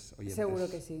espectadores oyentes. Seguro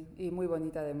que sí, y muy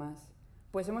bonita además.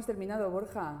 Pues hemos terminado,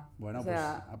 Borja. Bueno, o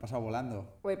sea, pues ha pasado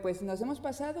volando. Pues nos hemos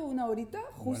pasado una horita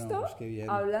justo Bueno, pues qué bien,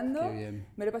 hablando. qué bien.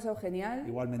 Me lo he pasado genial.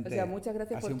 Igualmente. O sea, muchas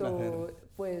gracias Ha por sido un tu... placer.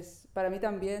 Pues para mí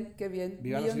también, qué bien.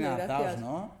 Viva los Millón de inadaptados, gracias.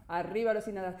 ¿no? Arriba los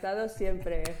inadaptados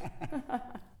siempre.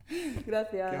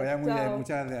 Gracias. Que vaya muy Chao. bien,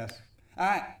 muchas gracias.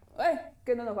 Ah,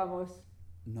 Que no nos vamos.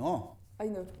 no, Ay,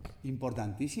 no.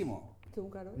 importantísimo. Tengo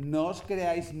un calor. No os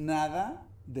creáis nada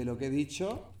de lo que he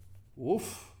dicho.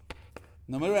 Uf,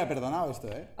 no me lo hubiera perdonado esto,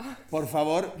 ¿eh? Por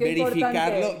favor, Qué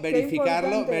importante, qué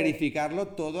importante. verificarlo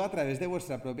todo a través de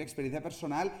vuestra propia experiencia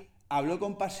personal. Hablo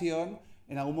con pasión.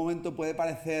 En algún momento puede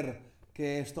parecer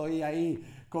que estoy ahí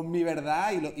con mi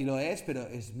verdad y lo es, pero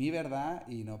es mi verdad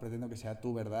y no pretendo que sea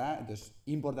tu verdad. Entonces,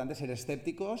 importante ser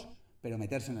escépticos, pero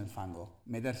meterse en el fango,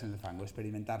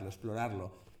 experimentarlo,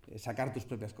 explorarlo, sacar tus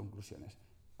propias conclusiones.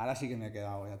 Ahora sí que me he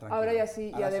quedado ya tranquilo. Ahora ya sí,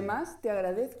 y Ahora sí. además te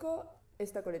agradezco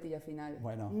esta coletilla final.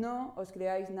 Bueno. No os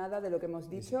creáis nada de lo que hemos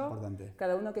dicho. importante.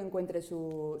 Cada uno que encuentre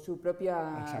su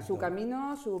propia, Exacto. su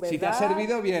camino, su verdad. Si te ha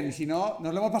servido, bien, y si no,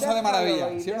 nos lo hemos pasado de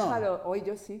maravilla, ¿sí o no? Déjalo. Hoy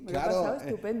yo sí, me lo he pasado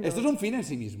estupendo. Esto es un fin en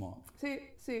sí mismo. Sí,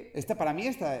 sí. Para mí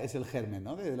esta es el germen,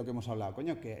 ¿no? De lo que hemos hablado.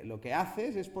 Coño, que lo que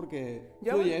haces es porque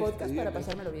Yo hago el fluyes, podcast te para diviertes.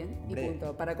 pasármelo bien Hombre. y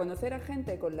punto. Para conocer a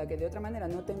gente con la que de otra manera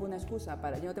yo no tengo una excusa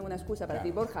para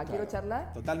decir, Borja, quiero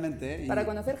charlar. Totalmente. Para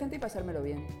conocer gente y pasármelo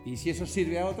bien. Y si eso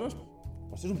sirve a otros,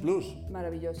 pues es un plus.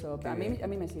 Maravilloso. Qué A bien.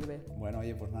 mí me sirve. Bueno,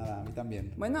 oye, pues nada, a mí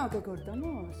también. Bueno, que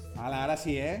cortamos. Ahora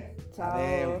sí, ¿eh? Chao.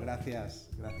 Adeu, gracias.